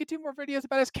nothing else, he could do more videos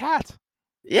about his cat.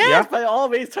 Yes, Yeah. by all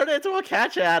means, turn it into a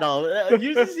cat channel.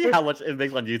 You see how much it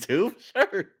makes on YouTube.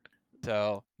 Sure.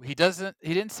 So he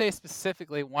didn't say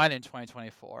specifically when in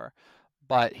 2024,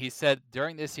 but he said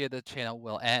during this year the channel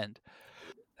will end.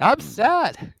 I'm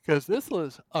sad because this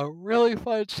was a really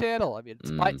fun channel. I mean, it's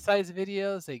bite-sized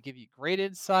videos. They give you great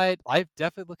insight. I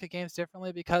definitely look at games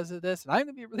differently because of this, and I'm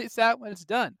gonna be really sad when it's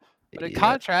done. But in Yeah.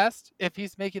 contrast, if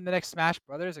he's making the next Smash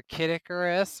Brothers or Kid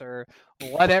Icarus or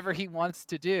whatever he wants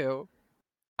to do,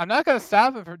 I'm not gonna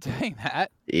stop him from doing that.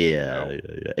 Yeah,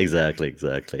 exactly.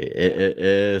 It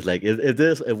is like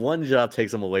if one job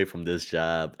takes him away from this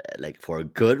job, like for a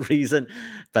good reason,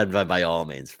 then by all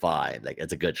means, fine. Like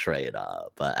it's a good trade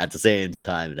off. But at the same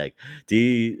time, like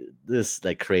this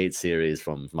like create series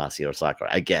from Masahiro Sakurai,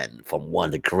 again, from one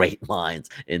of the great minds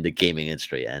in the gaming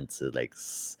industry, and to like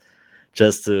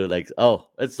just to like, oh,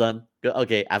 it's done.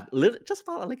 Okay, I've lived just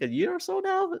about like a year or so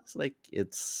now. It's like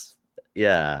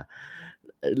yeah.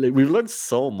 Like, we've learned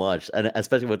so much, and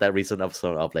especially with that recent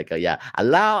episode of like,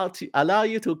 allow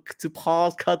you to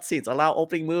pause cutscenes, allow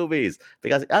opening movies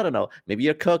because I don't know, maybe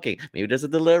you're cooking, maybe there's a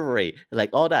delivery, like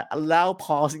all that. Allow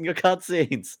pausing your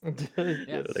cutscenes.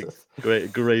 Yeah.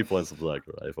 Like, great points of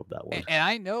Sakurai from that one. And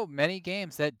I know many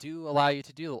games that do allow you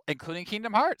to do, including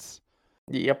Kingdom Hearts.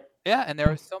 Yep. Yeah, and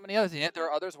there are so many others, and yet there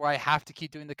are others where I have to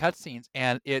keep doing the cutscenes,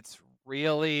 and it's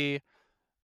really,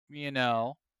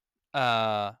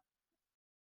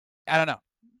 I don't know.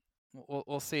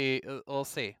 We'll see. We'll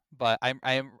see. But I'm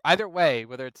either way,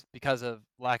 whether it's because of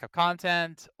lack of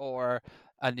content or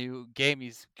a new game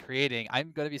he's creating,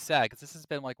 I'm gonna be sad because this has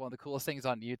been like one of the coolest things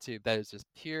on YouTube that is just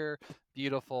pure,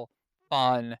 beautiful,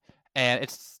 fun, and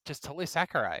it's just totally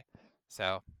Sakurai.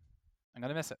 So I'm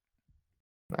gonna miss it.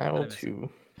 I will too.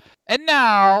 And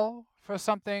now for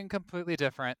something completely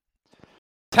different.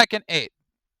 Tekken 8.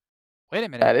 Wait a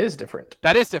minute. That is different.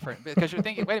 That is different because you're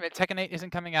thinking, wait a minute, Tekken 8 isn't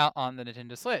coming out on the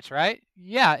Nintendo Switch, right?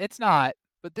 Yeah, it's not.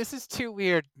 But this is too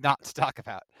weird not to talk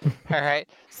about. All right.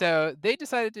 So they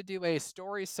decided to do a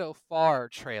story so far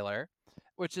trailer,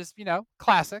 which is,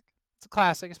 classic. It's a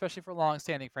classic, especially for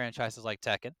long-standing franchises like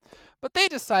Tekken. But they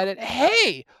decided,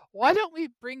 hey, why don't we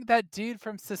bring that dude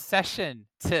from Secession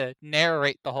to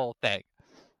narrate the whole thing?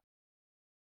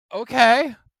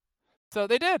 Okay. So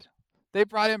they did. they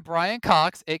brought in Brian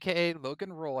Cox, aka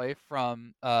Logan Roy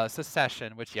from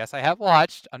Secession, which yes, I have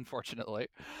watched, unfortunately.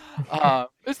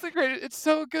 It's the great. It's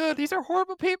so good. These are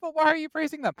horrible people. Why are you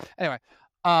praising them? Anyway,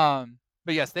 but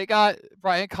yes, they got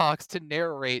Brian Cox to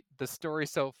narrate the story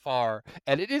so far,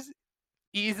 and it is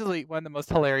easily one of the most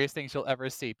hilarious things you'll ever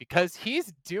see because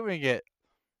he's doing it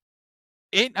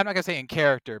I'm not gonna say in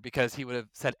character because he would have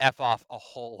said "f off" a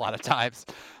whole lot of times,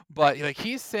 but like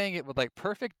he's saying it with like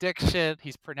perfect diction.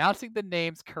 He's pronouncing the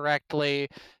names correctly.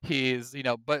 He's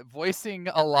but voicing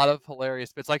a lot of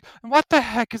hilarious bits like "What the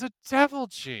heck is a devil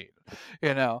gene?"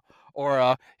 or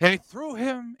and he threw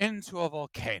him into a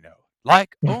volcano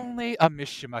like only a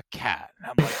Mishima can.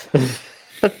 I'm like,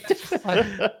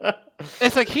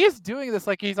 it's like he's doing this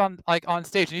like he's on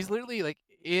stage and he's literally like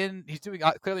he's doing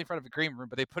clearly in front of a green room,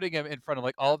 but they're putting him in front of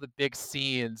like all the big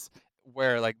scenes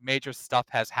where like major stuff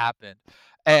has happened,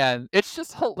 and it's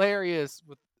just hilarious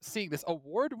with seeing this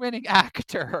award-winning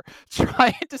actor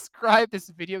try and describe this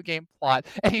video game plot,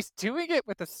 and he's doing it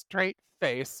with a straight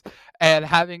face and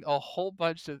having a whole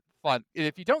bunch of fun. And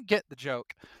if you don't get the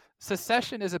joke,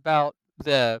 Secession is about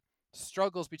the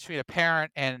struggles between a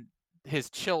parent and his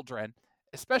children,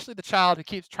 especially the child who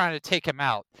keeps trying to take him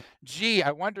out. Gee,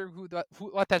 I wonder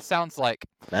what that sounds like.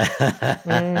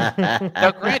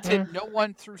 Now, granted, no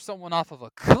one threw someone off of a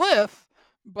cliff,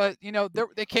 but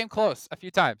they came close a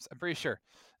few times. I'm pretty sure.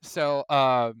 So,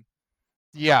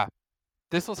 yeah,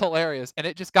 this was hilarious, and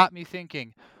it just got me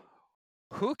thinking: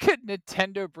 who could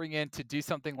Nintendo bring in to do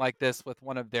something like this with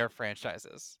one of their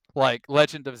franchises, like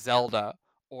Legend of Zelda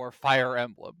or Fire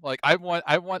Emblem? Like, I want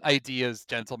ideas,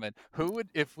 gentlemen. Who would,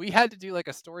 if we had to do like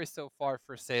a story so far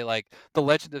for, say, like the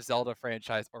Legend of Zelda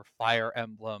franchise or Fire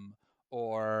Emblem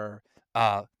or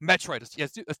Metroid?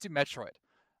 Let's do Metroid.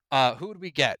 Who would we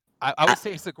get? I would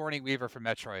say Sigourney Weaver for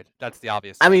Metroid. That's the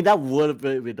obvious I one. mean, that would have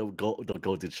been the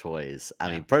go-to choice. I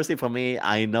Yeah. mean, personally, for me,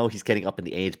 I know he's getting up in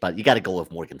the age, but you got to go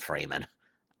with Morgan Freeman.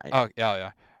 Oh,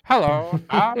 yeah. Hello,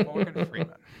 I'm Morgan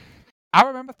Freeman. I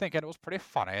remember thinking it was pretty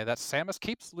funny that Samus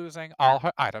keeps losing all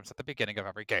her items at the beginning of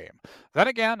every game. Then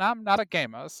again, I'm not a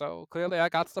gamer, so clearly I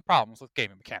got some problems with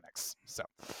gaming mechanics. So,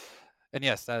 and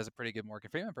yes, that is a pretty good Morgan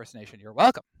Freeman impersonation. You're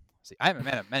welcome. See, I'm a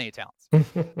man of many talents.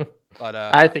 But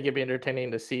I think it'd be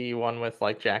entertaining to see one with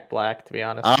like Jack Black, to be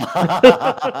honest. oh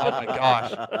my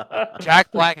gosh,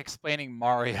 Jack Black explaining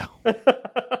Mario.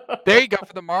 There you go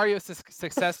for the Mario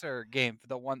successor game, for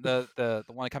the one the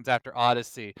one that comes after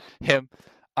Odyssey. Him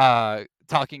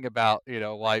talking about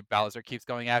why Bowser keeps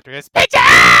going after his pizza.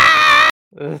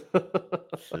 That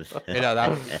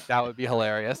would be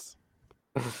hilarious.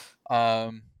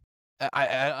 I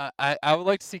would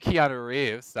like to see Keanu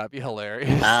Reeves. That'd be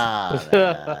hilarious.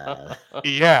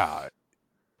 Yeah,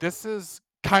 this is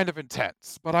kind of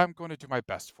intense, but I'm going to do my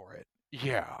best for it.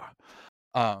 Yeah.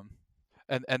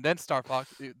 And then Star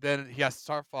Fox. Then he asked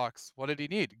Star Fox, what did he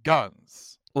need?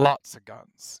 Guns. Lots of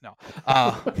guns. No.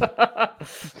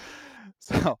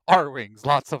 So R-wings.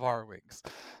 Lots of R-wings.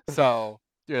 So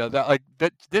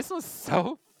this was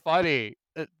so funny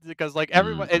because like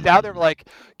everyone, and now they're like,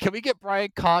 can we get Brian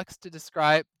Cox to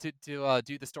describe to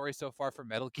do the story so far for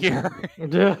Metal Gear?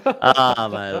 Man,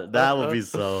 that would be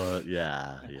so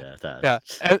yeah.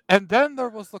 And then there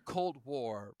was the Cold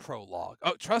War prologue.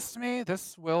 Oh, trust me,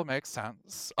 this will make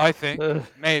sense. I think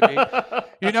maybe.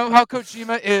 You know how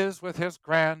Kojima is with his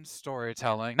grand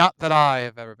storytelling. Not that I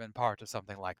have ever been part of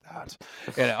something like that.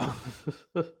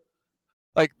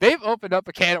 Like, they've opened up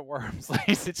a can of worms,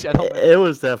 ladies and gentlemen. It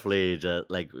was definitely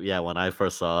just like, yeah, when I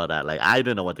first saw that, like, I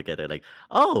didn't know what to get it. Like,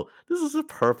 oh, this is a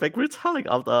perfect retelling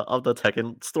of the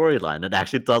Tekken storyline. It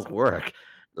actually does work.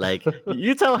 Like,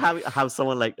 you tell how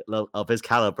someone like of his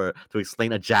caliber to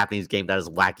explain a Japanese game that is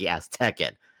wacky as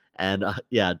Tekken. And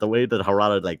yeah, the way that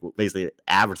Harada like basically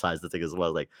advertised the thing as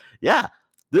well, like, yeah,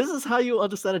 this is how you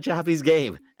understand a Japanese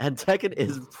game. And Tekken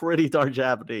is pretty darn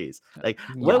Japanese. Like,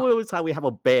 when was the time we have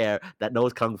a bear that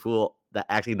knows Kung Fu, that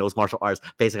actually knows martial arts,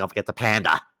 facing off against a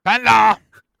panda? Panda!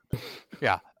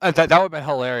 Yeah, that would have been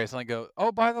hilarious. And I go,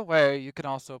 oh, by the way, you can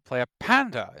also play a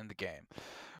panda in the game.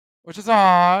 Which is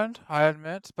odd, I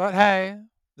admit. But hey,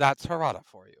 that's Harada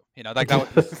for you. That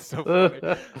would be so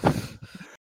funny.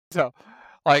 So,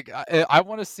 like, I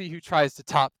want to see who tries to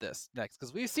top this next,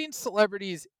 because we've seen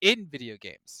celebrities in video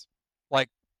games, like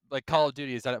Call of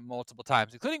Duty has done it multiple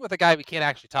times, including with a guy we can't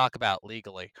actually talk about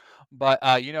legally. But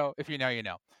if you know, you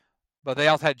know. But they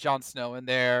also had Jon Snow in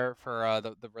there for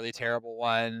the really terrible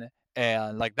one,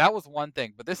 and like that was one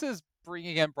thing. But this is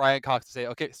bringing in Brian Cox to say,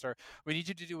 okay, sir, we need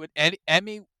you to do an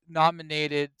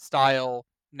Emmy-nominated style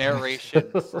narration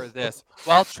for this,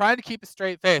 while trying to keep a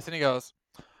straight face. And he goes,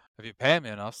 if you pay me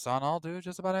enough, son, I'll do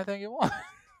just about anything you want.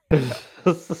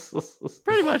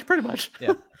 Pretty much.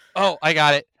 Yeah. Oh, I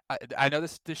got it. I know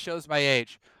this shows my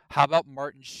age. How about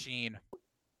Martin Sheen?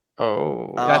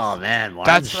 Oh. Oh man,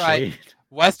 Martin That's right. Sheen.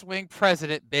 West Wing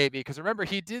president, baby. Because remember,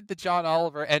 he did the John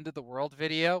Oliver End of the World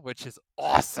video, which is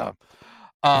awesome.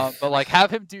 But like,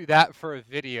 have him do that for a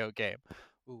video game.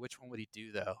 Ooh, which one would he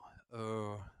do though?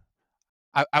 Oh,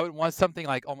 I would want something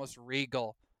like almost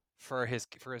regal for his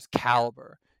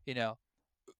caliber. You know,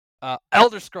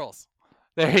 Elder Scrolls.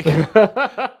 There you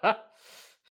go.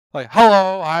 Like,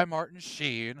 hello, I'm Martin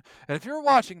Sheen, and if you're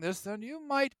watching this, then you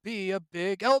might be a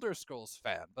big Elder Scrolls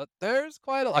fan. But there's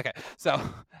quite a okay. So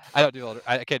I don't do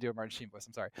I can't do a Martin Sheen voice.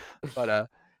 I'm sorry, but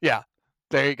yeah,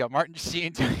 there you go, Martin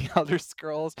Sheen doing Elder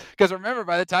Scrolls. Because remember,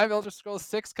 by the time Elder Scrolls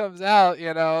 6 comes out,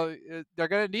 you know they're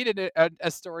gonna need a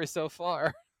story so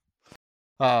far.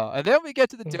 And then we get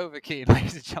to the Dovahkiin,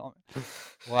 ladies and gentlemen.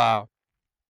 Wow,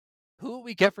 who will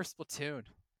we get for Splatoon?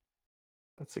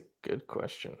 That's a good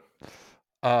question.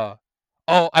 Oh,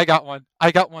 I got one.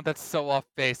 I got one that's so off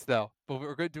base though. But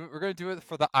we're gonna do it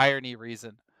for the irony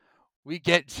reason. We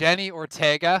get Jenny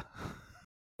Ortega,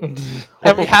 and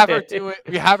we have her do it.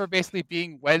 We have her basically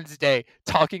being Wednesday,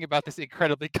 talking about this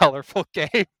incredibly colorful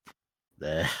game.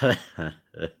 The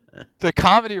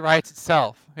comedy writes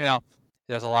itself. You know,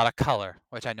 there's a lot of color,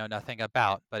 which I know nothing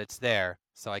about, but it's there,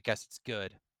 so I guess it's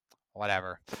good.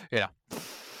 Whatever. You know.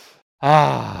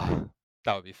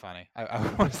 That would be funny. I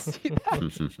want to see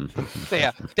that. So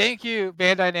yeah, thank you,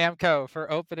 Bandai Namco,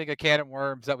 for opening a can of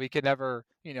worms that we can never,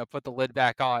 put the lid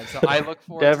back on. So I look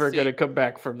forward Never to gonna come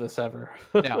back from this ever.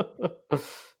 No.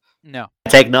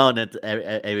 Take note that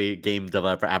every game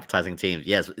developer advertising team,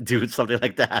 yes, do something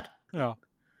like that. No.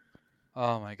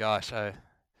 Oh my gosh,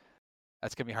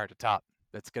 that's gonna be hard to top.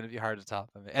 That's gonna be hard to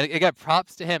top. And again,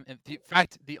 props to him. In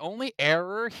fact, the only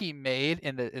error he made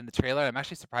in the trailer, I'm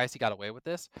actually surprised he got away with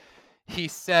this. He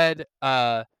said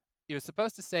he was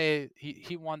supposed to say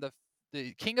he won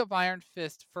the King of Iron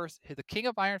Fist first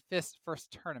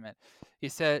tournament. He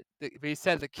said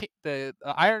the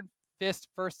Iron Fist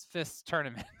first fist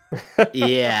tournament.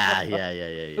 Yeah.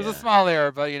 It was a small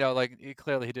error, but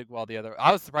clearly he did well the other.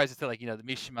 I was surprised to say the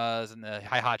Mishimas and the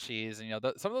Haihachis and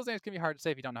some of those names can be hard to say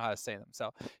if you don't know how to say them.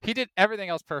 So he did everything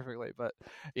else perfectly, but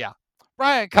yeah,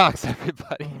 Brian Cox,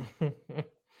 everybody.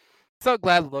 So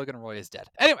glad Logan Roy is dead.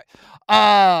 Anyway,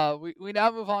 we now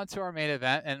move on to our main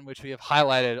event, in which we have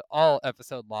highlighted all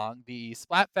episode long. The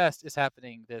Splatfest is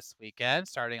happening this weekend,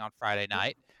 starting on Friday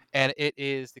night, and it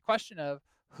is the question of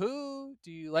who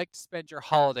do you like to spend your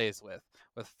holidays with?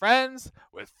 With friends,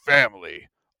 with family,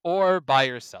 or by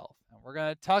yourself? And we're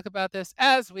going to talk about this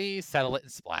as we settle it in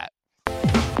Splat.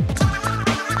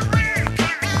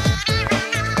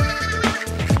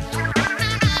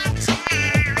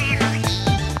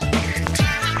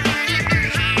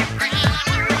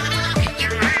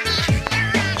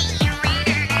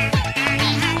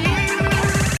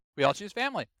 We all choose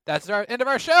family. That's our end of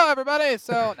our show, everybody.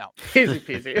 So no, easy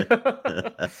peasy.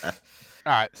 All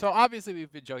right. So obviously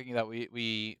we've been joking that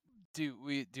we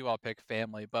do all pick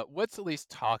family, but let's at least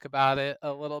talk about it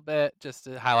a little bit, just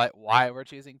to highlight why we're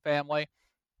choosing family.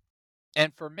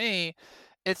 And for me,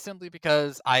 it's simply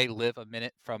because I live a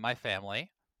minute from my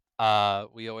family.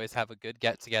 We always have a good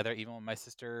get together, even when my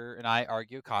sister and I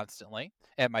argue constantly,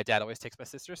 and my dad always takes my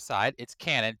sister's side. It's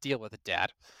canon. Deal with it,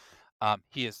 Dad.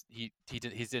 He's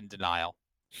in denial,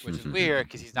 which is weird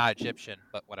because he's not Egyptian,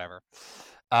 but whatever.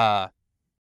 Got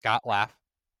laugh.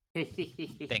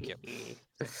 Thank you.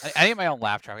 I need my own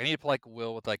laugh track. I need to play like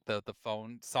Will with like the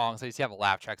phone songs. I used to have a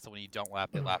laugh track, so when you don't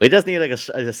laugh, they laugh. We just need like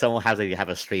someone has have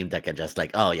a stream deck and just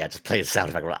just play the sound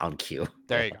effect on cue.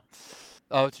 There you go.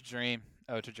 Oh, to dream.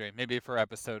 Maybe for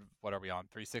episode, what are we on?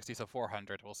 360, so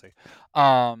 400. We'll see.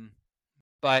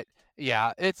 But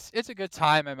yeah, it's a good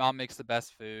time. My mom makes the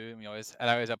best food. I always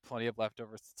have plenty of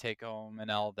leftovers to take home and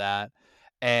all that.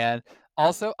 And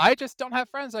also, I just don't have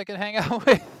friends I can hang out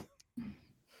with.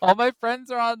 All my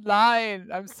friends are online.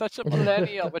 I'm such a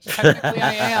millennial, which technically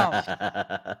I am.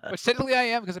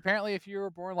 Because apparently if you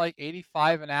were born like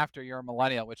 85 and after, you're a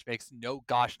millennial, which makes no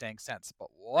gosh dang sense. But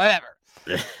whatever.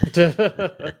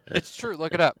 It's true.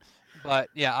 Look it up. But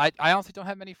yeah, I honestly don't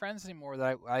have many friends anymore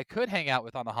that I could hang out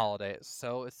with on the holidays.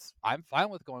 So I'm fine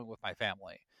with going with my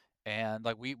family. And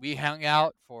like we hung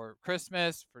out for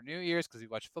Christmas, for New Year's, because we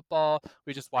watched football.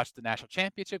 We just watched the national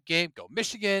championship game. Go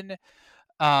Michigan.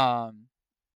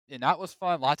 And that was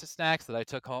fun. Lots of snacks that I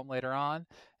took home later on.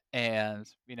 And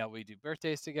we do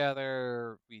birthdays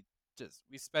together. We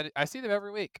spend it. I see them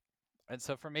every week. And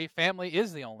so for me, family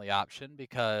is the only option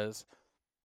because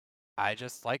I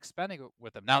just like spending it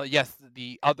with them. Now, yes,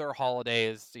 the other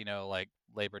holidays, like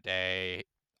Labor Day,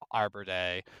 Arbor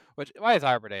Day, which why is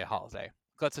Arbor Day a holiday?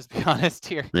 Let's just be honest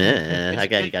here. Yeah, It should-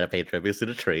 again, it- you gotta pay tributes to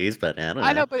the trees, but I don't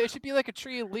I know. know, but it should be like a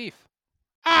tree leaf.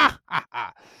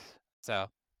 Ah. So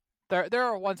there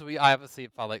are ones I obviously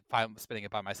if I'm spinning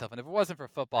it by myself, and if it wasn't for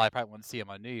football, I probably wouldn't see them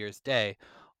on New Year's Day.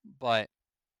 But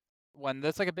when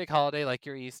there's like a big holiday like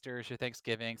your Easter, your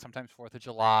Thanksgiving, sometimes 4th of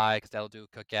July, because that'll do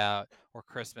a cookout, or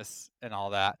Christmas and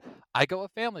all that, I go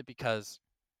with family because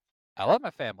I love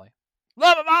my family.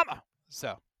 Love my mama!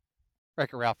 So,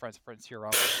 Wreck-It Ralph, Friends Your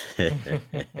Uncle.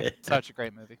 Such a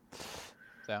great movie.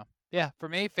 So, yeah, for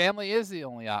me, family is the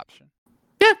only option.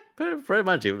 Yeah, pretty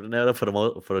much. You know, for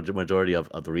the majority of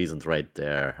the reasons right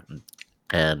there.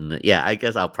 And yeah, I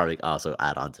guess I'll probably also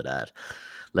add on to that.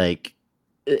 Like,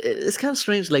 it's kind of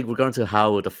strange. Like, we're going to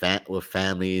how with with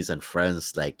families and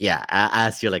friends. Like, yeah,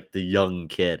 as you're like the young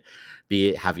kid,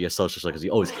 have your social circles.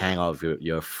 You always hang out with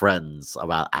your friends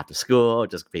about after school,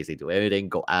 just basically do everything,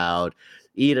 go out,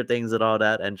 eat the things and all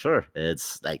that. And sure,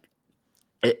 it's like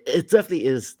it definitely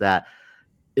is that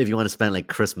if you want to spend like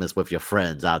Christmas with your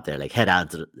friends out there, like hit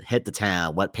the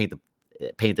town,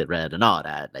 paint it red and all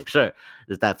that. Like, sure,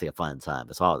 it's definitely a fun time.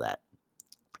 It's all that.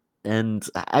 And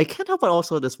I can't help but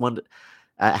also this one.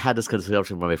 I had this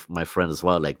conversation with my friend as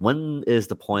well. Like, when is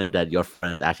the point that your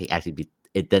friend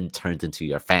it then turns into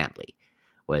your family?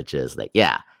 Which is like,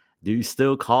 yeah, do you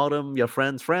still call them your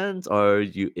friends, or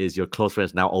is your close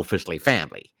friends now officially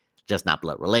family, just not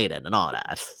blood related and all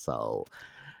that? So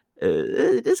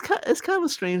it's kind of a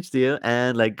strange deal.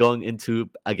 And like going into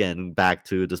again back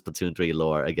to the Splatoon 3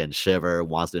 lore again, Shiver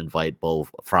wants to invite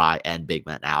both Fry and Big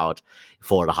Man out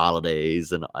for the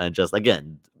holidays and just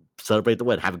again celebrate the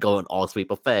win, have it go an all sweet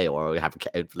buffet or have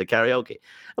the karaoke.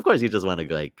 Of course, you just want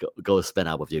to like go spend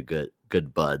out with your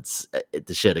good buds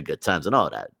to share the good times and all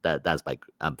that. That's like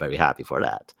I'm very happy for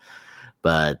that.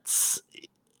 But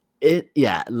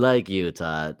yeah, like you,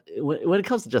 Todd. When it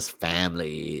comes to just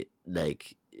family,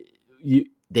 like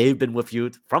they've been with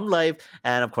you from life,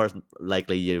 and of course,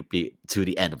 likely you'll be to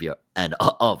the end of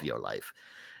your life.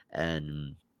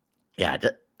 And yeah,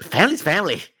 family's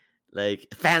family.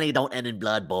 Like family don't end in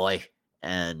blood, boy.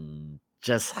 And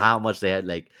just how much they had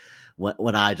like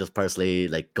when I just personally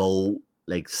like go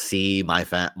like see my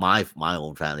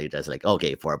own family, just like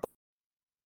okay for a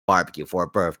barbecue for a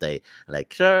birthday.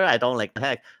 Like, sure, I don't like the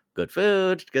heck. Good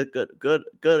food,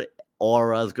 good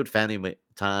auras, good family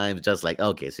times. Just like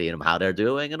okay, seeing them how they're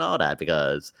doing and all that.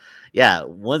 Because yeah,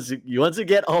 once you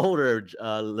get older,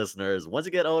 listeners, once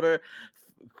you get older,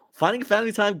 finding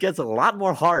family time gets a lot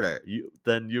more harder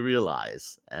than you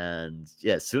realize. And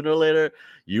yeah, sooner or later,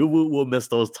 you will miss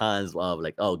those times of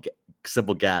like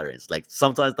simple gatherings. Like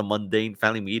sometimes the mundane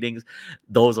family meetings,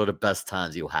 those are the best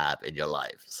times you have in your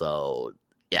life. So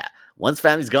yeah, once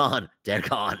family's gone, they're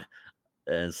gone.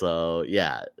 And so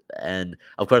yeah, and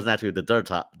of course naturally the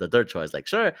third choice. Like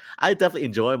sure, I definitely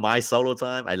enjoy my solo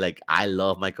time. I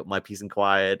love my peace and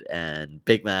quiet. And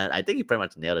Big Man, I think he pretty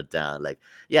much nailed it down. Like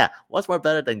yeah, what's more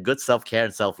better than good self care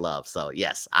and self love? So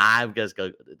yes, I'm just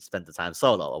gonna spend the time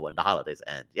solo when the holidays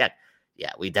end. Yeah,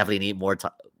 we definitely need more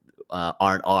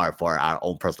R&R for our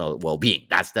own personal well being.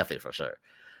 That's definitely for sure.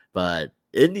 But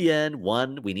in the end,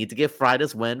 we need to give Fry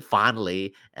this win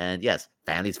finally. And yes,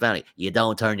 family's family. You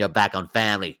don't turn your back on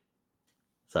family.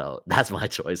 So that's my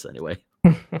choice anyway.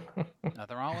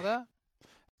 Nothing wrong with that.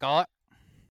 Call it.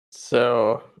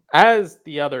 So, as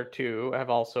the other two have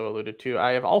also alluded to,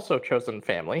 I have also chosen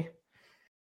family.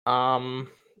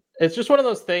 It's just one of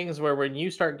those things where when you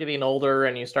start getting older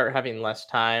and you start having less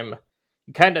time,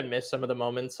 you kind of miss some of the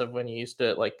moments of when you used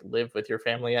to like live with your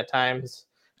family at times.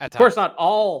 Of course, not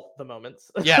all the moments.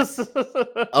 Yes.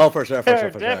 Oh, for sure, there are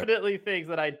definitely things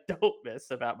that I don't miss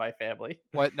about my family.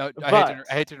 What? No, I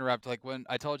hate to interrupt. Like when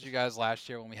I told you guys last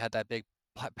year when we had that big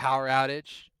power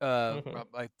outage,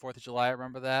 like 4th of July, I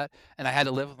remember that, and I had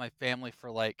to live with my family for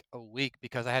like a week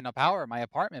because I had no power in my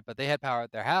apartment, but they had power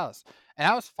at their house, and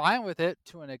I was fine with it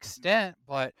to an extent.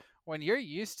 But when you're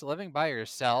used to living by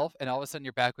yourself, and all of a sudden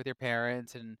you're back with your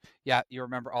parents, and yeah, you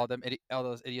remember all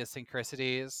those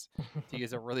idiosyncrasies, to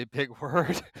use a really big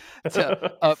word, to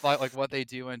like what they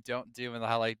do and don't do, and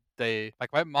how like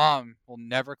my mom will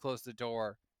never close the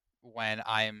door when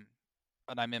I'm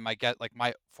in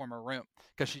my former room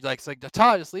because she likes like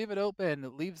Todd, just leave it open.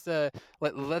 It leaves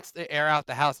lets the air out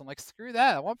the house. I'm like screw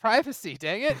that. I want privacy.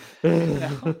 Dang it. You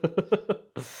know?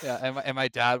 Yeah, and my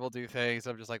dad will do things.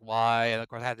 I'm just like why? And of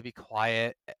course I had to be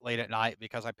quiet late at night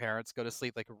because my parents go to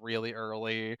sleep like really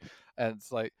early, and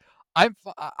it's like I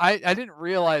didn't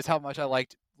realize how much I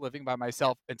liked living by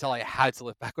myself until I had to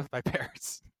live back with my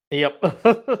parents. Yep.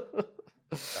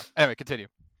 So, anyway, continue.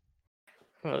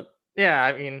 Yeah,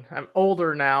 I mean, I'm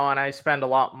older now, and I spend a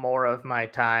lot more of my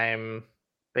time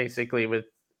basically with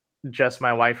just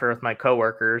my wife or with my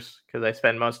coworkers because I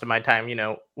spend most of my time,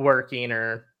 working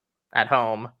or at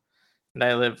home, and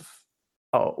I live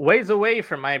ways away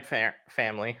from my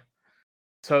family.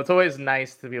 So it's always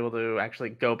nice to be able to actually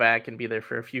go back and be there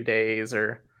for a few days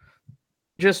or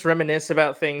just reminisce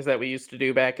about things that we used to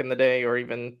do back in the day or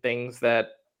even things that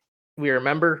we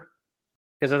remember.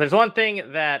 Because if there's one thing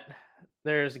that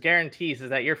there's guarantees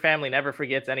is that your family never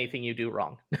forgets anything you do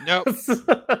wrong. Nope.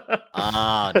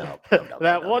 No.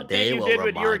 That one thing They you will did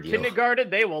when you were in remind you. kindergarten,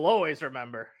 they will always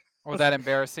remember. Or that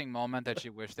embarrassing moment that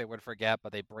you wish they would forget,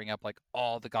 but they bring up like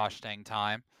all the gosh dang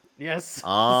time. Yes.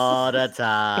 All the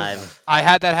time. I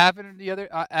had that happen the other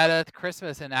at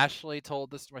Christmas, and Ashley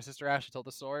told this. My sister Ashley told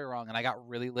the story wrong, and I got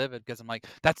really livid because I'm like,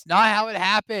 "That's not how it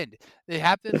happened. It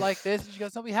happened like this." And she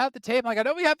goes, "No, we have the tape." I'm like, "I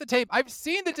know we have the tape. I've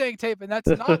seen the dang tape, and that's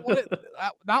not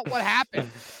not what happened."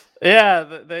 Yeah,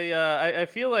 they. I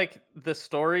feel like the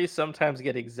stories sometimes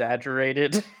get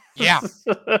exaggerated. Yeah,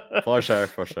 For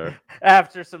sure.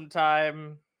 After some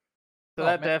time, so oh,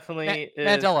 that definitely is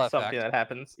Mandela something effect. that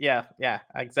happens. Yeah,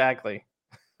 exactly.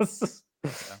 Yeah.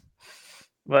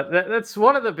 But that's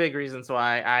one of the big reasons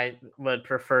why I would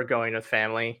prefer going with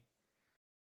family.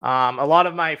 A lot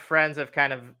of my friends have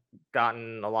kind of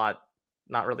gotten a lot,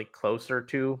 not really closer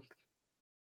to.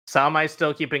 Some I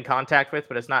still keep in contact with,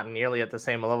 but it's not nearly at the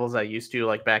same levels I used to,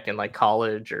 like back in like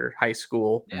college or high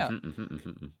school. Yeah.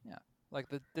 Mhm. Yeah. Like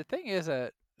the thing is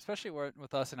that especially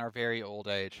with us in our very old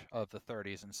age of the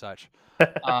 30s and such.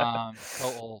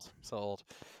 So old.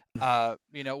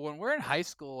 When we're in high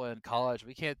school and college,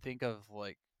 we can't think of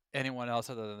like anyone else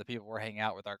other than the people we're hanging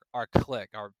out with, our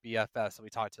clique, our BFFs that we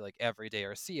talk to like every day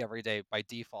or see every day by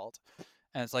default.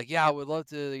 And it's like, yeah, I would love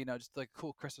to, just like a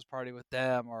cool Christmas party with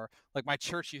them. Or like my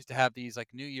church used to have these like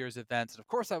New Year's events. And of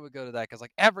course I would go to that because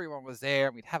like everyone was there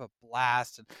and we'd have a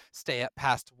blast and stay up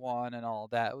past 1 and all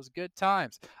that. It was good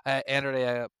times. I entered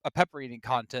a pepper eating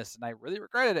contest and I really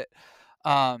regretted it.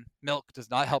 Milk does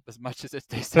not help as much as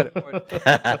they said it would. But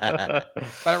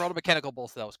I rode a mechanical bull,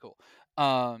 so that was cool.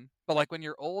 But like when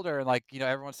you're older and like,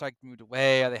 everyone's starting to move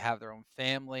away or they have their own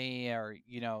family or,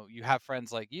 you have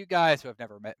friends like you guys who have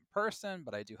never met in person,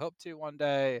 but I do hope to one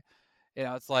day.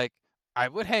 It's like I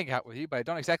would hang out with you, but I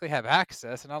don't exactly have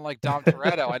access. And unlike Dom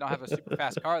Toretto, I don't have a super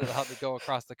fast car that'll help me go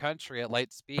across the country at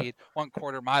light speed,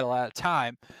 1/4 mile at a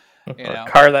time. Or a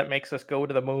car that makes us go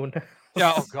to the moon.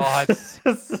 Oh God.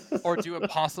 Or do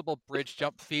impossible bridge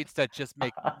jump feats that just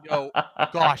make no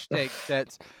gosh dang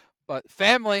sense. But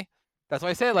family, that's why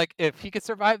I say, like, if he could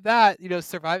survive that,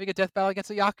 surviving a death battle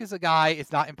against a Yakuza guy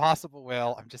is not impossible,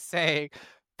 Will. I'm just saying,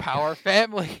 power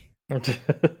family.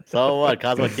 So what?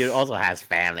 Cosmo Q also has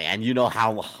family, and you know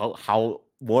how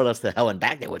more or less the hell and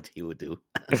back he would do.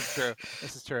 This is true.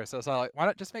 This is true. So it's not like, why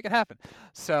not just make it happen?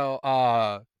 So,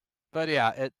 but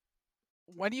yeah,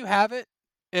 when you have it,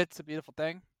 it's a beautiful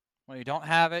thing. When you don't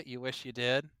have it, you wish you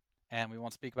did. And we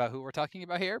won't speak about who we're talking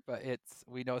about here, but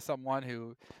we know someone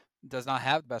who does not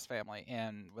have the best family,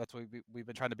 and that's why we've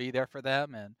been trying to be there for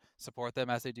them and support them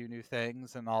as they do new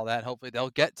things and all that. Hopefully, they'll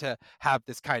get to have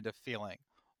this kind of feeling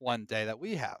one day that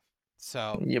we have.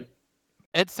 So Yep.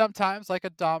 it's sometimes like a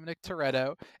Dominic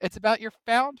Toretto. It's about your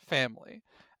found family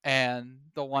and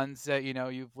the ones that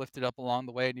you've lifted up along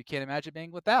the way, and you can't imagine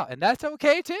being without, and that's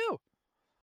okay too.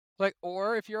 Like,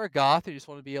 or if you're a goth and you just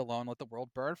want to be alone, let the world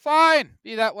burn, fine,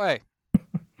 be that way.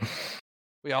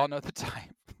 We all know the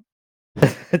time.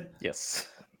 Yes.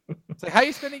 It's like, how are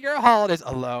you spending your holidays?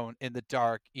 Alone in the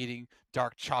dark, eating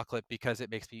dark chocolate because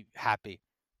it makes me happy.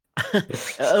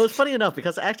 It was funny enough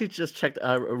because I actually just checked,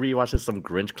 rewatched some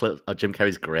Grinch clip, Jim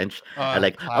Carrey's Grinch, and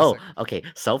like, Classic. okay,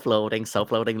 self-loading,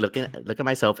 look at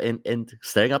myself in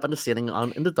staring up at the ceiling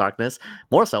in the darkness,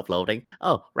 more self-loading.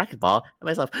 Oh, racquetball, and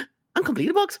myself,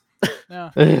 uncompleted books. Yeah.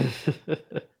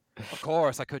 Of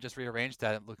course, I could just rearrange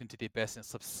that and look into the abyss and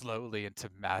slip slowly into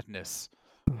madness.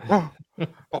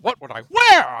 But what would I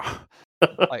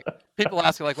wear? Like, people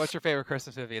ask me, like, what's your favorite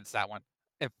Christmas movie? It's that one.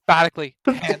 Emphatically,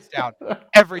 hands down,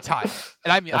 every time.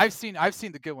 And I mean, I've seen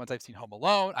the good ones. I've seen Home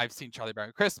Alone. I've seen Charlie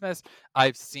Brown Christmas.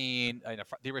 I've seen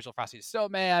the original Frosty the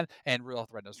Snowman and Rudolph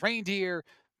the Red-Nosed Reindeer.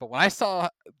 But when I saw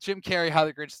Jim Carrey, How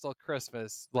the Grinch Stole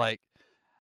Christmas, like,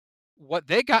 what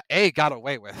they got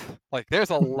away with. Like,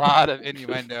 there's a lot of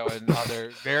innuendo and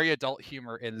other very adult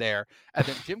humor in there. And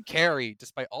then Jim Carrey,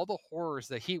 despite all the horrors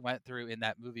that he went through in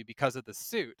that movie because of the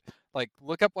suit, like,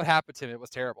 look up what happened to him. It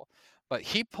was terrible. But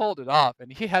he pulled it off,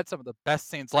 and he had some of the best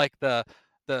scenes, like the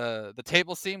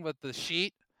table scene with the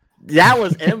sheet That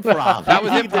was improv. That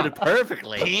was He improv. did it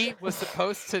perfectly. He was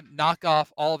supposed to knock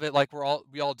off all of it like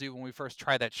we all do when we first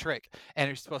try that trick. And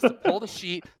you're supposed to pull the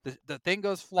sheet, the thing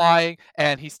goes flying,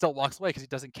 and he still walks away because he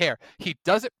doesn't care. He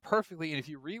does it perfectly, and if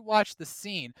you rewatch the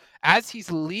scene, as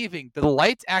he's leaving, the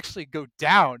lights actually go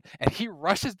down, and he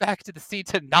rushes back to the scene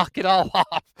to knock it all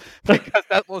off because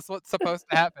that was what's supposed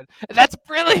to happen. And that's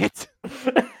brilliant.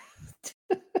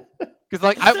 Because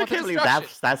like I can't believe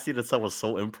that scene itself was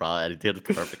so improv and he did it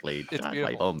perfectly. It's God,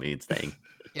 beautiful. by all means, thing.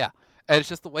 Yeah, and it's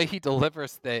just the way he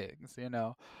delivers things.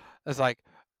 It's like,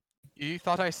 you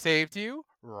thought I saved you?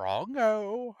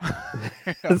 Wrong-o.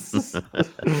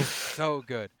 So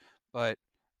good, but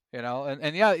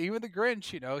and yeah, even the Grinch.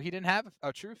 He didn't have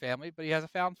a true family, but he has a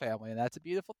found family, and that's a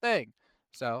beautiful thing.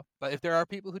 So, but if there are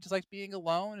people who just like being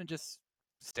alone and just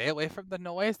stay away from the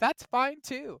noise, that's fine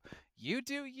too. You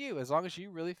do you, as long as you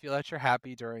really feel that you're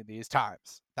happy during these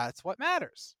times. That's what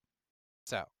matters.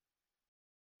 So,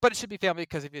 but it should be family,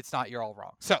 because if it's not, you're all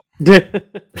wrong. So,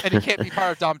 and you can't be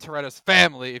part of Dom Toretto's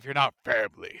family if you're not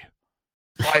family.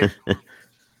 Right?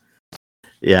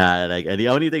 Yeah, and the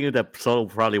only thing that Solo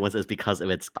probably wants is because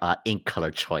of its ink color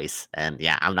choice. And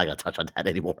yeah, I'm not gonna touch on that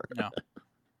anymore. No.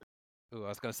 Ooh, I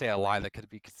was gonna say a lie that could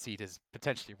be conceived as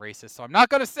potentially racist, so I'm not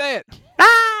gonna say it.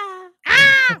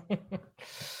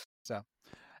 So,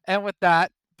 and with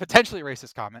that potentially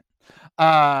racist comment, but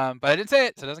I didn't say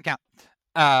it, so it doesn't count.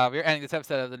 We're ending this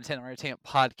episode of the Nintendo Entertainment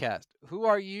Podcast. Who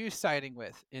are you siding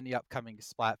with in the upcoming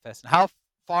Splatfest, and how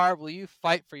far will you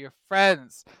fight for your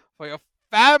friends, for your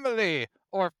family,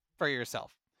 or for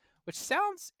yourself? Which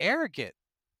sounds arrogant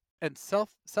and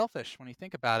selfish when you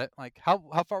think about it. Like,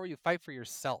 how far will you fight for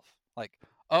yourself? Like,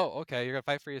 oh, okay, you're gonna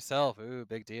fight for yourself. Ooh,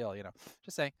 big deal.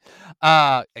 Just saying.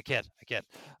 I kid.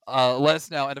 Let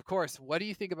us know. And of course, what do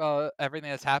you think about everything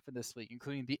that's happened this week,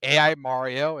 including the AI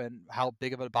Mario and how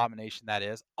big of an abomination that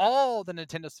is? All the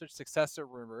Nintendo Switch successor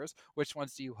rumors. Which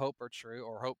ones do you hope are true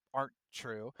or hope aren't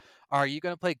true? Are you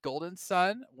gonna play Golden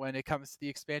Sun when it comes to the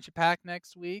expansion pack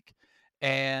next week?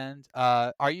 And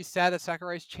are you sad that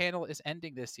Sakurai's channel is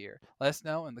ending this year? Let us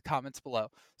know in the comments below.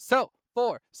 So,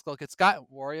 for Skullkid Scott and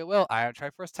Warrior Will, I am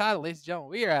Triforce Todd. Ladies and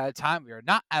gentlemen, we are out of time. We are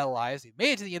not out of lives. We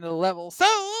made it to the end of the level.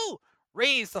 So,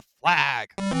 raise the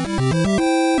flag.